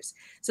we reduce?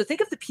 So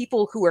think of the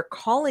people who are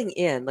calling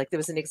in, like there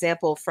was an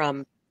example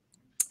from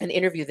an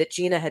interview that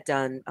Gina had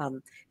done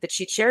that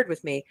she shared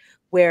with me,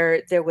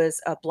 where there was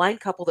a blind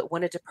couple that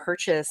wanted to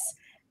purchase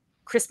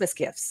Christmas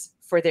gifts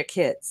for their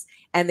kids.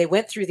 And they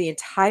went through the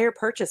entire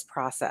purchase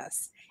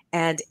process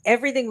and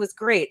everything was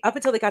great up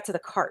until they got to the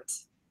cart.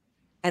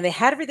 And they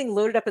had everything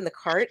loaded up in the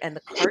cart and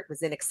the cart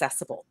was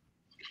inaccessible.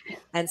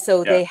 And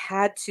so they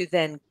had to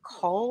then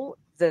call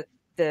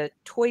the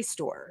toy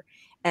store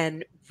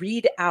and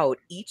read out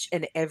each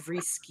and every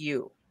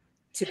SKU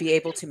to be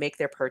able to make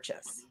their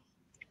purchase.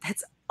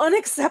 That's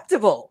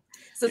unacceptable.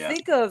 So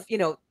think of, you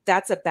know,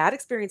 that's a bad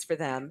experience for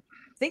them.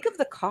 Think of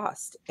the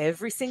cost.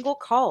 Every single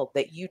call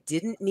that you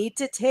didn't need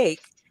to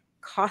take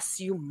costs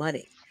you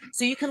money.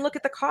 So you can look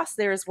at the cost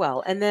there as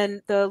well. And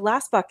then the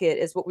last bucket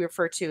is what we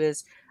refer to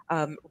as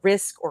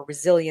risk or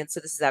resilience.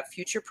 So this is that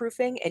future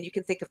proofing. And you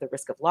can think of the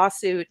risk of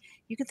lawsuit.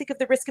 You can think of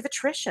the risk of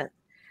attrition.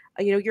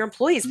 You know, your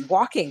employees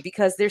walking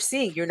because they're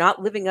seeing you're not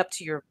living up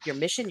to your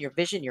mission, your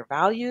vision, your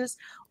values,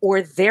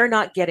 or they're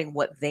not getting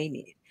what they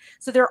need.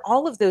 So there are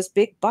all of those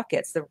big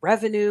buckets, the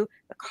revenue,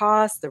 the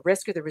cost, the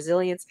risk, or the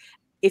resilience.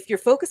 If you're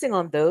focusing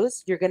on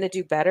those, you're going to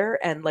do better.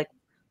 And like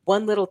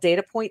one little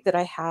data point that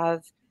I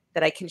have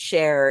that I can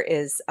share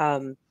is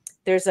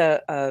there's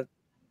a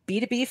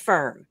B2B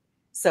firm.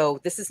 So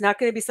this is not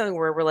going to be something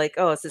where we're like,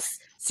 oh, it's this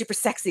super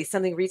sexy,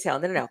 something retail.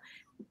 No.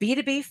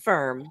 B2B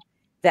firm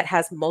that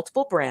has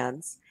multiple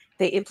brands.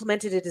 They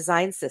implemented a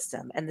design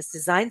system, and this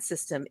design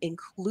system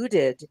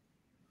included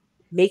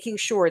making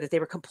sure that they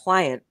were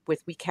compliant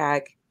with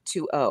WCAG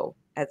 2.0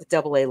 at the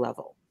AA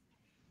level.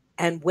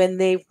 And when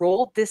they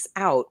rolled this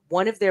out,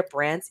 one of their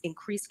brands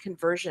increased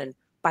conversion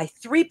by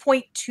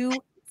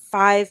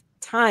 3.25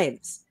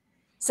 times.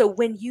 So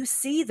when you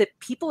see that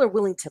people are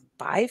willing to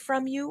buy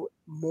from you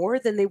more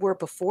than they were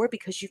before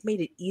because you've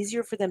made it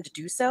easier for them to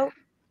do so,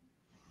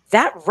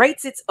 that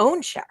writes its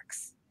own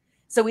checks.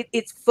 So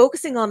it's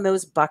focusing on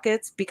those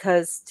buckets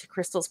because, to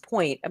Crystal's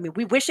point, I mean,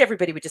 we wish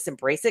everybody would just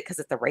embrace it because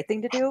it's the right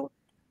thing to do.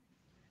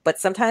 But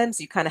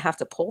sometimes you kind of have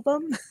to pull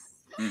them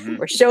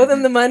or show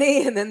them the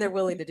money, and then they're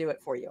willing to do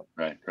it for you.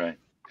 Right.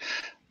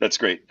 That's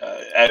great.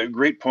 A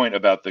great point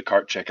about the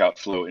cart checkout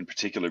flow in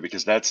particular,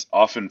 because that's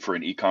often for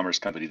an e-commerce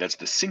company, that's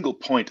the single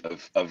point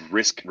of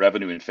risk,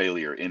 revenue, and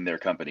failure in their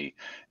company.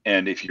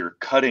 And if you're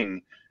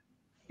cutting,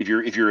 if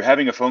you're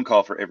having a phone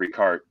call for every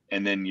cart,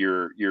 and then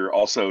you're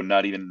also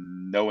not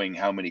even knowing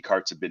how many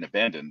carts have been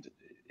abandoned,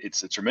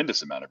 it's a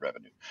tremendous amount of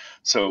revenue.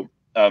 So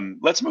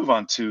let's move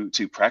on to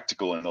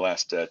practical in the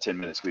last 10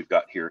 minutes we've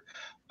got here.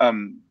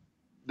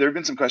 There have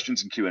been some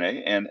questions in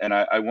Q&A, and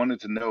I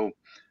wanted to know,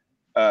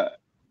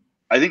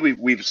 I think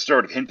we've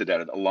sort of hinted at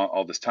it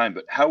all this time,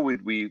 but how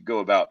would we go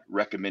about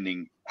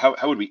recommending, how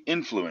would we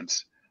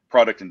influence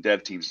product and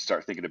dev teams to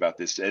start thinking about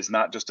this as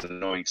not just an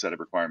annoying set of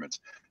requirements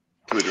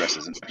to address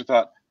as an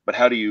afterthought, but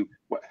how do you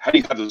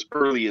have those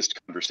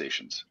earliest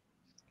conversations?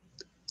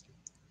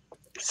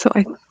 So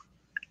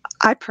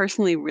I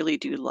personally really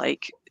do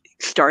like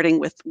starting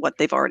with what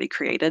they've already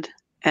created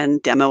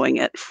and demoing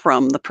it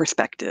from the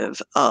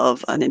perspective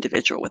of an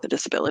individual with a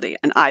disability.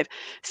 And I've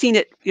seen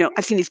it, you know,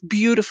 I've seen these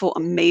beautiful,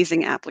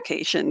 amazing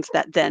applications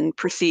that then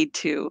proceed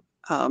to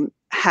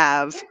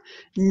have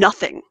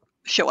nothing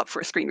show up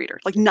for a screen reader,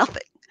 like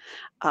nothing.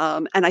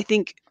 And I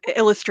think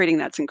illustrating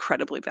that's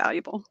incredibly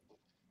valuable.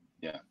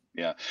 Yeah,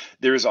 yeah.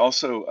 There is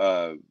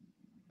also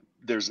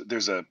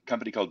there's a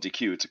company called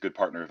DQ. It's a good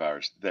partner of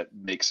ours that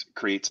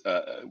creates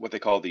what they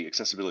call the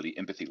Accessibility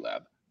Empathy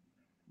Lab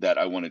that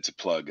I wanted to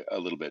plug a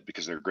little bit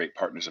because they're great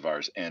partners of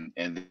ours, and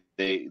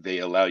they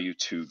allow you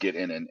to get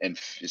in and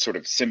sort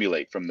of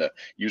simulate from the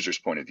user's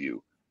point of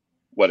view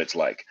what it's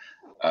like.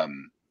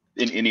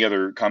 Any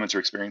other comments or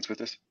experience with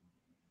this?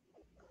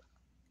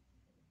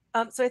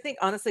 So I think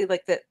honestly,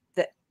 like the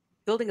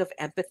building of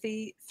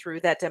empathy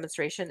through that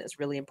demonstration is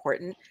really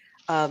important.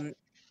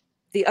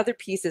 The other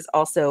piece is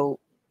also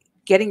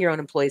getting your own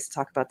employees to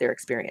talk about their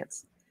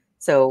experience.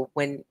 So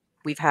when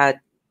we've had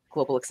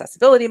Global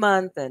Accessibility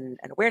Month and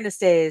awareness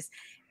days,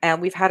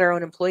 and we've had our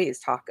own employees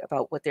talk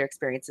about what their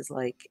experience is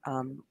like.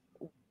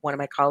 One of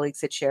my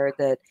colleagues had shared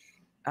that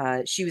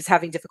she was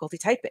having difficulty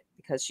typing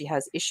because she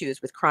has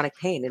issues with chronic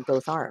pain in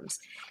both arms.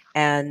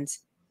 And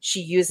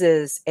she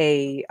uses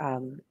a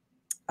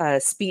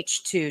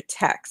speech to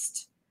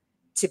text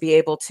to be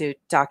able to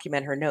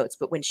document her notes.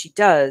 But when she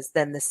does,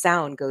 then the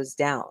sound goes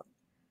down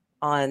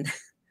on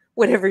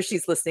whatever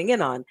she's listening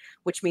in on,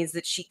 which means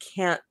that she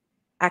can't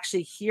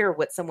actually hear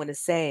what someone is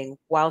saying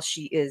while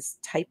she is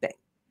typing.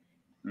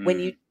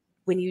 Mm.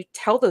 When you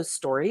tell those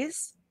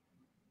stories,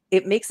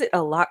 it makes it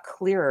a lot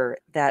clearer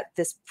that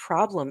this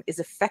problem is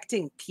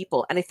affecting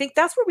people. And I think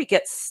that's where we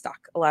get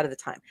stuck a lot of the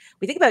time.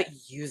 We think about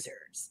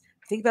users,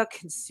 we think about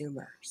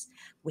consumers.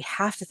 We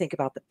have to think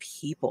about the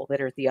people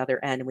that are at the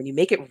other end. And when you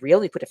make it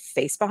real, you put a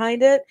face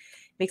behind it,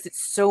 it makes it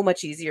so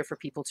much easier for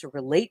people to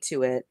relate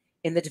to it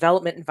in the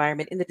development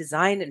environment, in the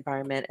design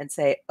environment, and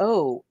say,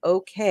 oh,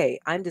 okay,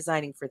 I'm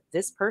designing for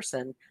this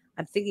person.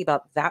 I'm thinking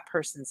about that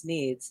person's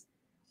needs.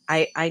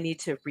 I need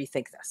to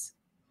rethink this.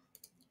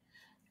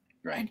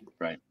 Right,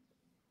 right.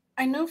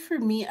 I know for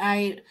me,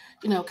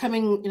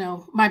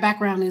 coming, my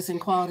background is in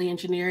quality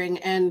engineering,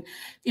 and,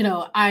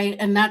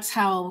 and that's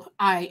how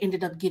I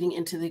ended up getting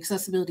into the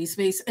accessibility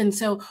space. And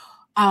so,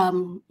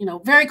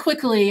 very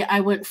quickly,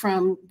 I went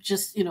from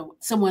just,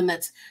 someone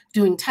that's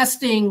doing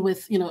testing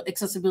with,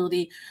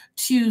 accessibility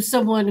to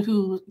someone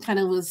who kind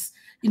of was,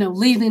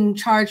 leading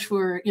charge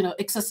for,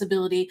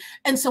 accessibility.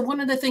 And so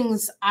one of the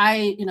things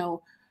I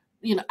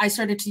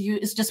started to use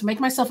is just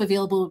make myself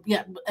available.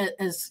 Yeah,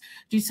 as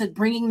you said,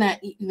 bringing that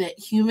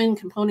human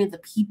component, the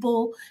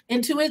people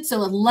into it. So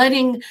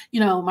letting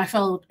my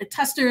fellow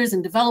testers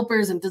and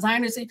developers and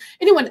designers,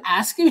 anyone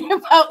asking me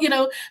about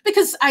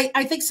because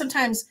I think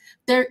sometimes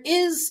there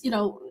is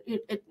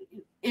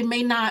it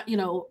may not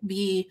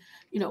be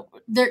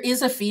there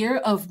is a fear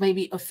of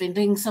maybe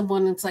offending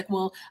someone. It's like,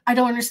 well, I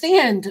don't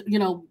understand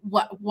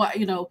what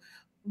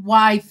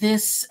why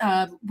this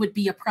would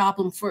be a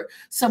problem for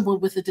someone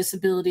with a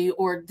disability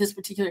or this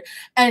particular.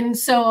 And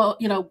so,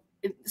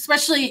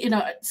 especially,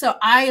 so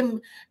I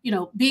am,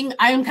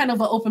 I am kind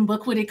of an open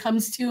book when it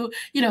comes to,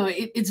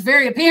 it's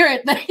very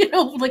apparent that,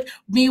 like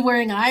me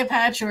wearing an eye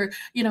patch or,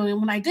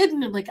 when I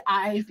didn't, like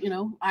I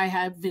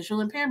had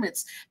visual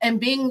impairments, and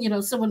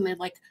being, someone that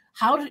like,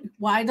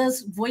 why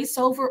does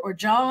voiceover or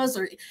JAWS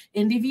or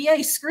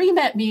NDVA scream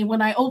at me when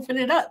I open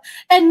it up?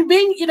 And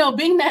being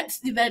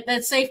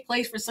that safe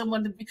place for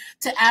someone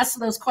to ask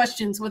those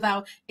questions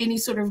without any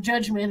sort of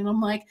judgment. And I'm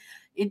like,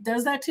 it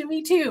does that to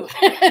me too.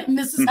 And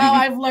this is how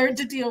I've learned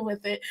to deal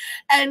with it.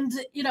 And,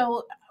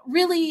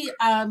 really,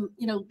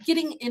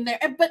 getting in there,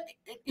 but,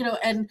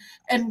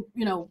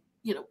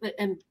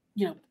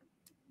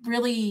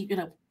 really,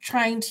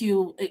 trying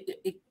to,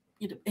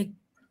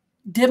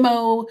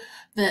 demo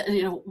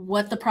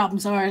what the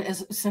problems are,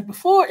 as I said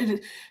before,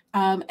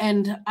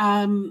 and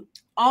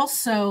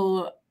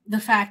also the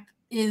fact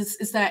is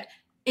that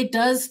it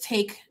does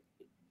take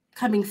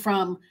coming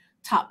from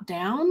top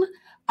down.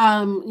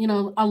 A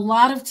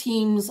lot of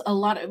teams, a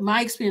lot of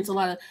my experience, a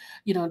lot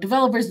of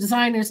developers,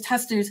 designers,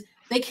 testers,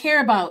 they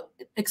care about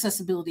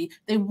accessibility.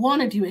 They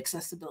want to do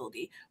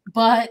accessibility,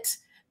 but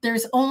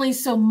there's only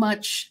so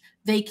much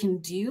they can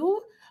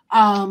do.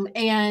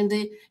 And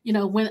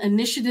when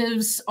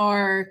initiatives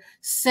are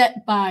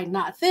set by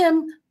not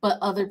them but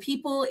other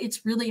people,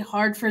 it's really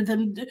hard for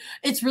them.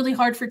 It's really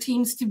hard for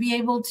teams to be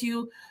able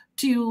to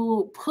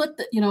put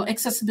the,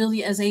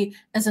 accessibility as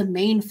a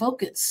main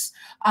focus.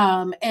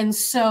 And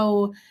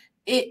so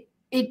it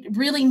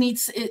really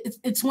needs.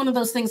 It's one of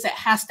those things that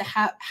has to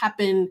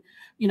happen,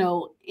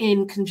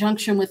 in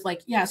conjunction with,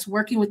 like, yes,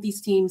 working with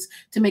these teams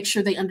to make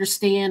sure they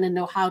understand and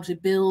know how to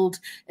build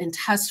and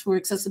test for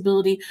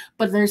accessibility.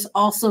 But there's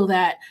also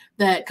that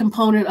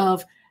component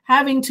of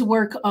having to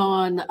work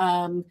on,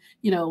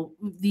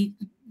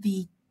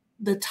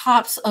 the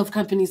tops of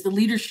companies, the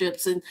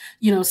leaderships, and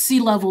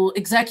C-level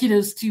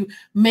executives to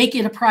make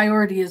it a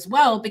priority as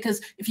well. Because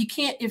if you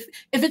can't, if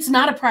it's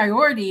not a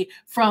priority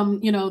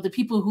from the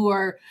people who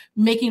are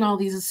making all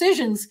these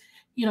decisions,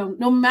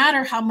 no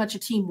matter how much a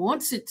team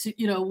wants it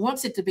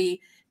to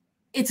be,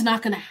 it's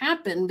not going to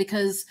happen,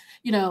 because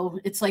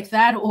it's like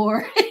that,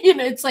 or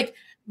it's like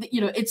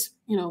it's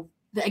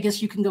I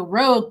guess you can go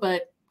rogue,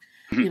 but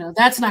you know,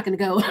 that's not going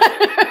to go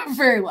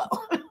very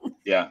well.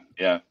 Yeah,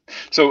 yeah.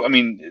 So, I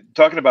mean,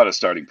 talking about a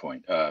starting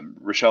point,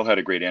 Rochelle had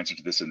a great answer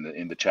to this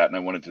in the chat, and I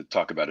wanted to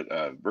talk about it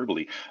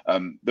verbally.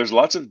 There's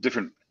lots of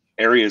different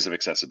areas of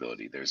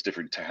accessibility. There's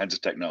different kinds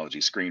of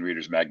technology: screen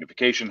readers,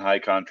 magnification, high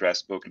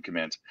contrast, spoken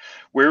commands.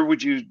 Where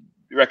would you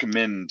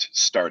recommend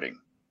starting?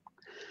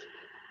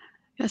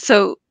 Yeah,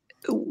 so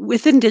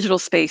within digital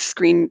space,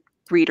 screen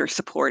reader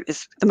support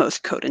is the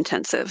most code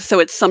intensive. So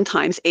it's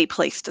sometimes a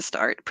place to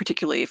start,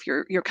 particularly if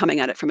you're coming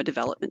at it from a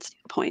development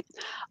standpoint.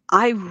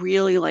 I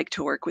really like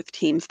to work with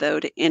teams though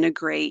to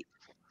integrate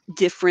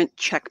different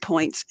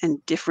checkpoints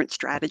and different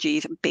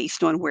strategies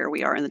based on where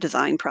we are in the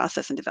design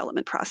process and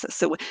development process.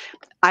 So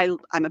I'm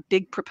a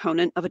big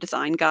proponent of a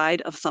design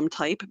guide of some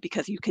type,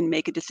 because you can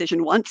make a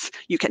decision once,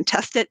 you can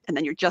test it, and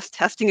then you're just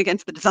testing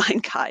against the design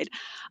guide.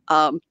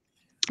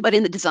 But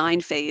in the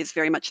design phase,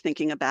 very much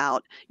thinking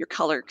about your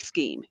color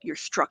scheme, your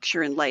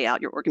structure and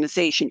layout, your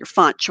organization, your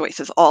font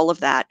choices, all of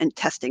that, and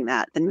testing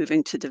that, then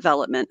moving to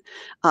development.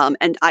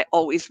 And I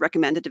always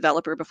recommend a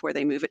developer, before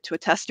they move it to a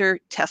tester,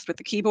 test with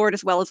the keyboard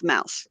as well as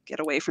mouse. Get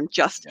away from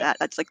just that.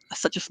 That's like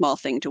such a small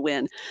thing to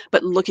win.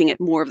 But looking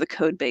at more of the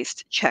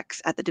code-based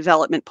checks at the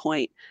development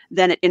point,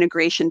 then at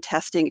integration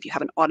testing, if you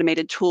have an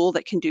automated tool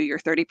that can do your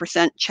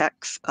 30%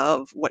 checks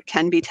of what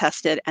can be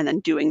tested, and then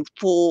doing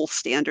full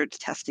standards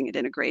testing at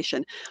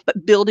integration.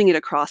 But building it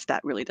across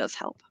that really does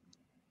help.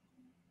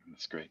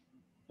 That's great.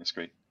 That's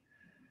great.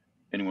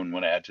 Anyone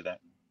want to add to that?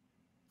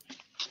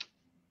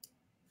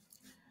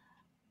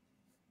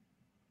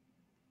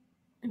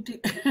 I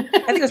think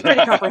it was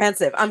pretty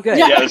comprehensive. I'm good.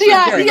 Yeah,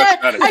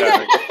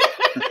 yeah.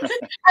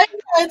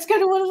 It's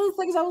kind of one of those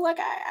things. I was like,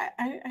 I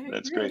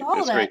That's agree great. with all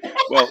That's that.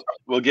 great.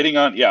 Well, getting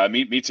on. Yeah,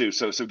 me too.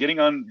 So getting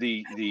on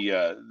the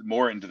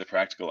more into the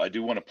practical. I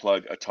do want to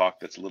plug a talk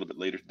that's a little bit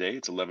later today.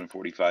 It's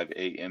 11:45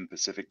 a.m.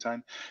 Pacific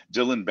time.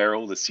 Dylan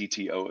Barrell, the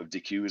CTO of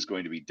DQ, is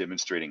going to be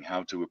demonstrating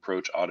how to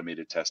approach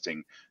automated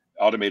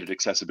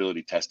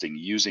accessibility testing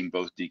using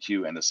both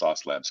DQ and the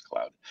Sauce Labs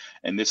cloud.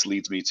 And this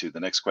leads me to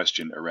the next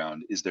question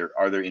around: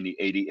 are there any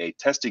ADA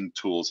testing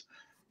tools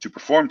to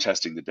perform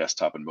testing the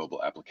desktop and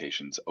mobile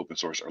applications, open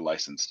source or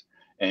licensed?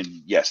 And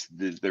yes,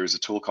 there is a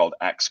tool called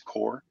Axe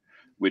Core,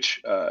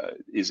 which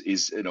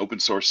is an open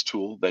source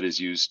tool that is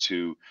used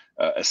to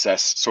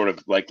assess, sort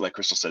of like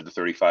Crystal said, the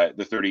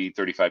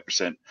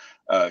 35%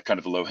 kind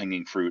of low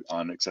hanging fruit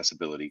on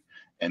accessibility.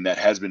 And that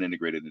has been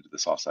integrated into the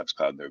Sauce Labs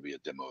cloud. There'll be a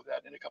demo of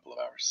that in a couple of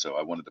hours. So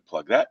I wanted to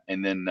plug that.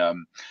 And then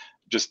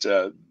just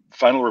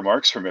final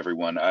remarks from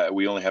everyone.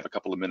 We only have a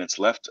couple of minutes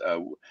left.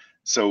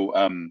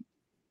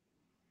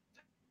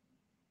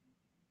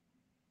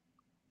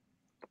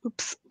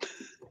 Oops.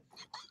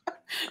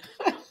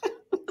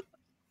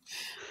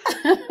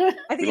 I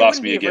think it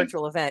wouldn't be a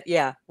virtual event,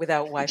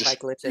 without Wi-Fi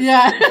glitches.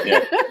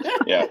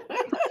 Yeah.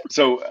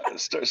 So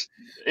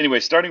anyway,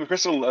 starting with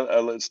Crystal,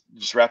 let's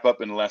just wrap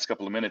up in the last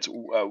couple of minutes.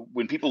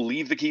 When people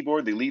leave the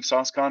keyboard, they leave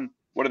SauceCon,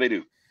 what do they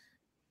do?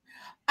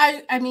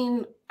 I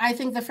mean, I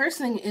think the first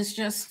thing is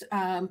just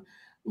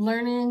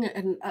learning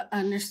and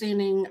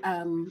understanding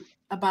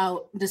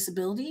about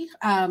disability.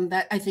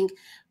 That I think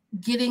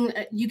you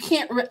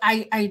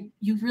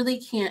really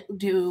can't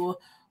do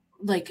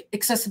like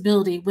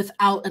accessibility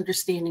without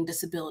understanding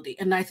disability.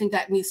 And I think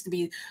that needs to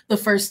be the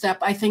first step.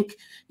 I think,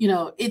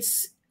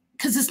 it's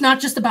because it's not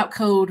just about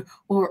code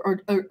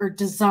or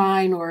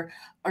design or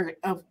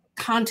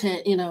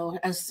content,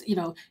 as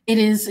it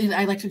is.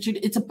 I like to.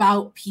 It's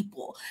about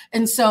people,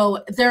 and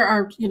so there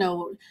are,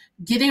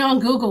 getting on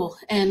Google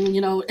and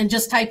and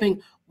just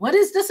typing what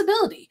is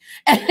disability,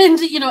 and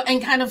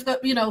and kind of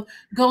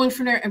going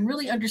from there and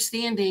really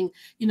understanding,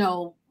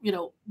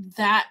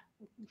 that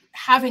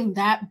having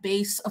that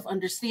base of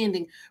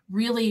understanding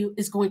really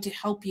is going to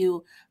help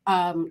you,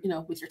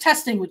 with your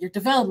testing, with your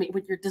development,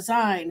 with your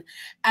design,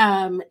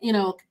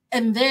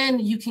 and then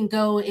you can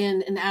go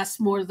in and ask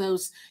more of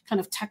those kind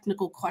of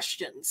technical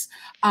questions.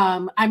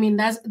 I mean,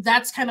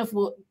 that's kind of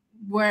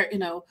where,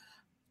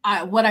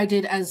 what I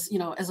did as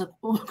as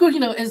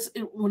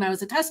when I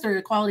was a tester,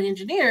 a quality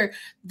engineer.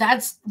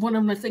 That's one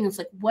of the things,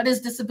 like, what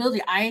is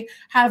disability? I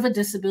have a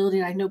disability,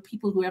 and I know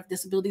people who have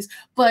disabilities,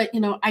 but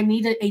I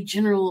needed a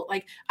general,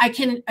 like, I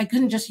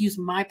couldn't just use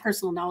my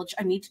personal knowledge.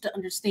 I needed to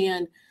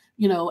understand,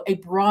 a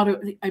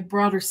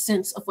broader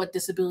sense of what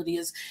disability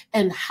is,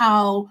 and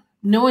how,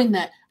 knowing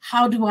that,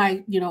 how do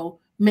I,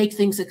 make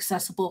things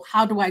accessible?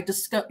 How do I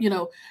discuss,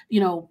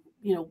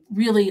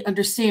 really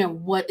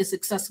understand what is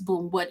accessible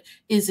and what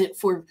isn't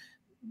for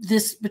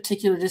this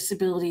particular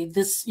disability,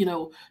 this,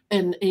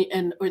 and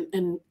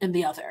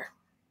the other.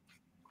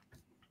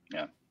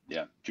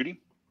 Yeah.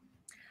 Judy?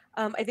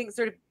 I think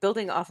sort of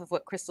building off of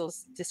what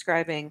Crystal's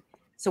describing.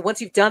 So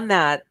once you've done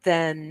that,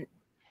 then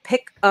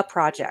pick a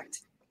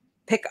project,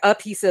 pick a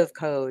piece of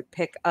code,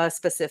 pick a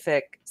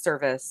specific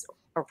service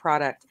or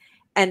product,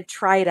 and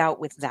try it out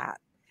with that.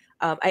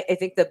 I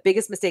think the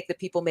biggest mistake that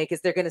people make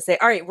is they're going to say,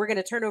 all right, we're going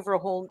to turn over a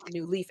whole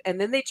new leaf. And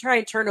then they try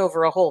and turn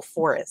over a whole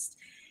forest.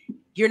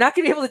 You're not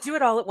going to be able to do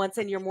it all at once,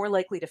 and you're more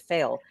likely to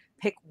fail.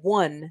 pick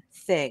one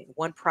thing,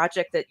 one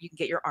project that you can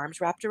get your arms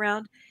wrapped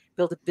around,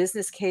 build a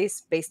business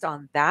case based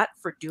on that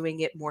for doing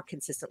it more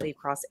consistently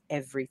across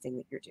everything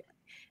that you're doing.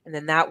 And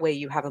then that way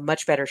you have a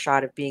much better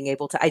shot of being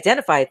able to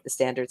identify the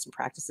standards and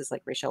practices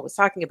like Rachel was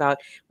talking about,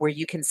 where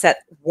you can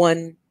set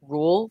one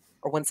rule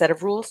or one set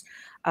of rules,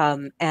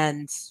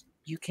 and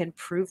you can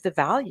prove the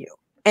value.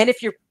 And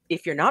if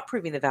you're not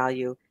proving the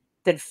value,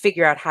 then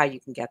figure out how you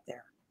can get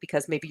there,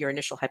 because maybe your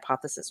initial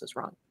hypothesis was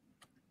wrong.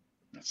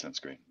 That sounds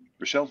great.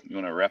 Rochelle, you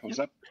want to wrap us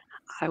up?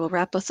 I will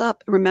wrap us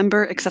up.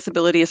 Remember,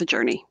 accessibility is a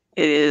journey.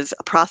 It is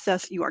a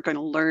process. You are going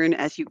to learn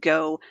as you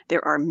go.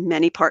 There are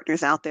many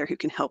partners out there who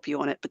can help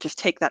you on it, but just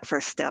take that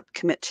first step,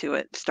 commit to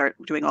it, start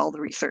doing all the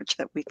research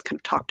that we've kind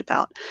of talked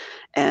about,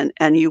 and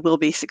you will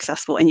be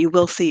successful, and you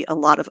will see a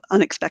lot of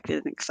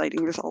unexpected and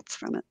exciting results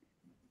from it.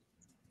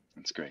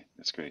 That's great.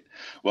 That's great.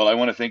 Well, I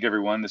want to thank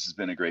everyone. This has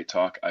been a great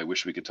talk. I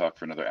wish we could talk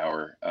for another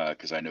hour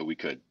because I know we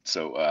could.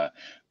 So,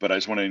 but I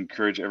just want to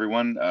encourage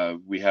everyone.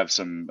 We have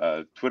some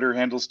Twitter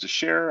handles to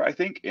share, I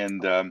think,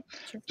 and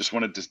Sure. just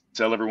wanted to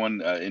tell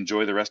everyone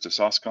enjoy the rest of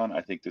SauceCon.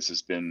 I think this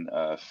has been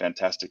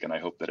fantastic, and I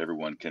hope that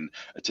everyone can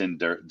attend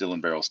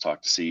Dylan Barrel's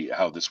talk to see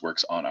how this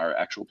works on our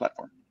actual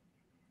platform.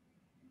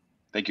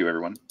 Thank you,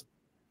 everyone.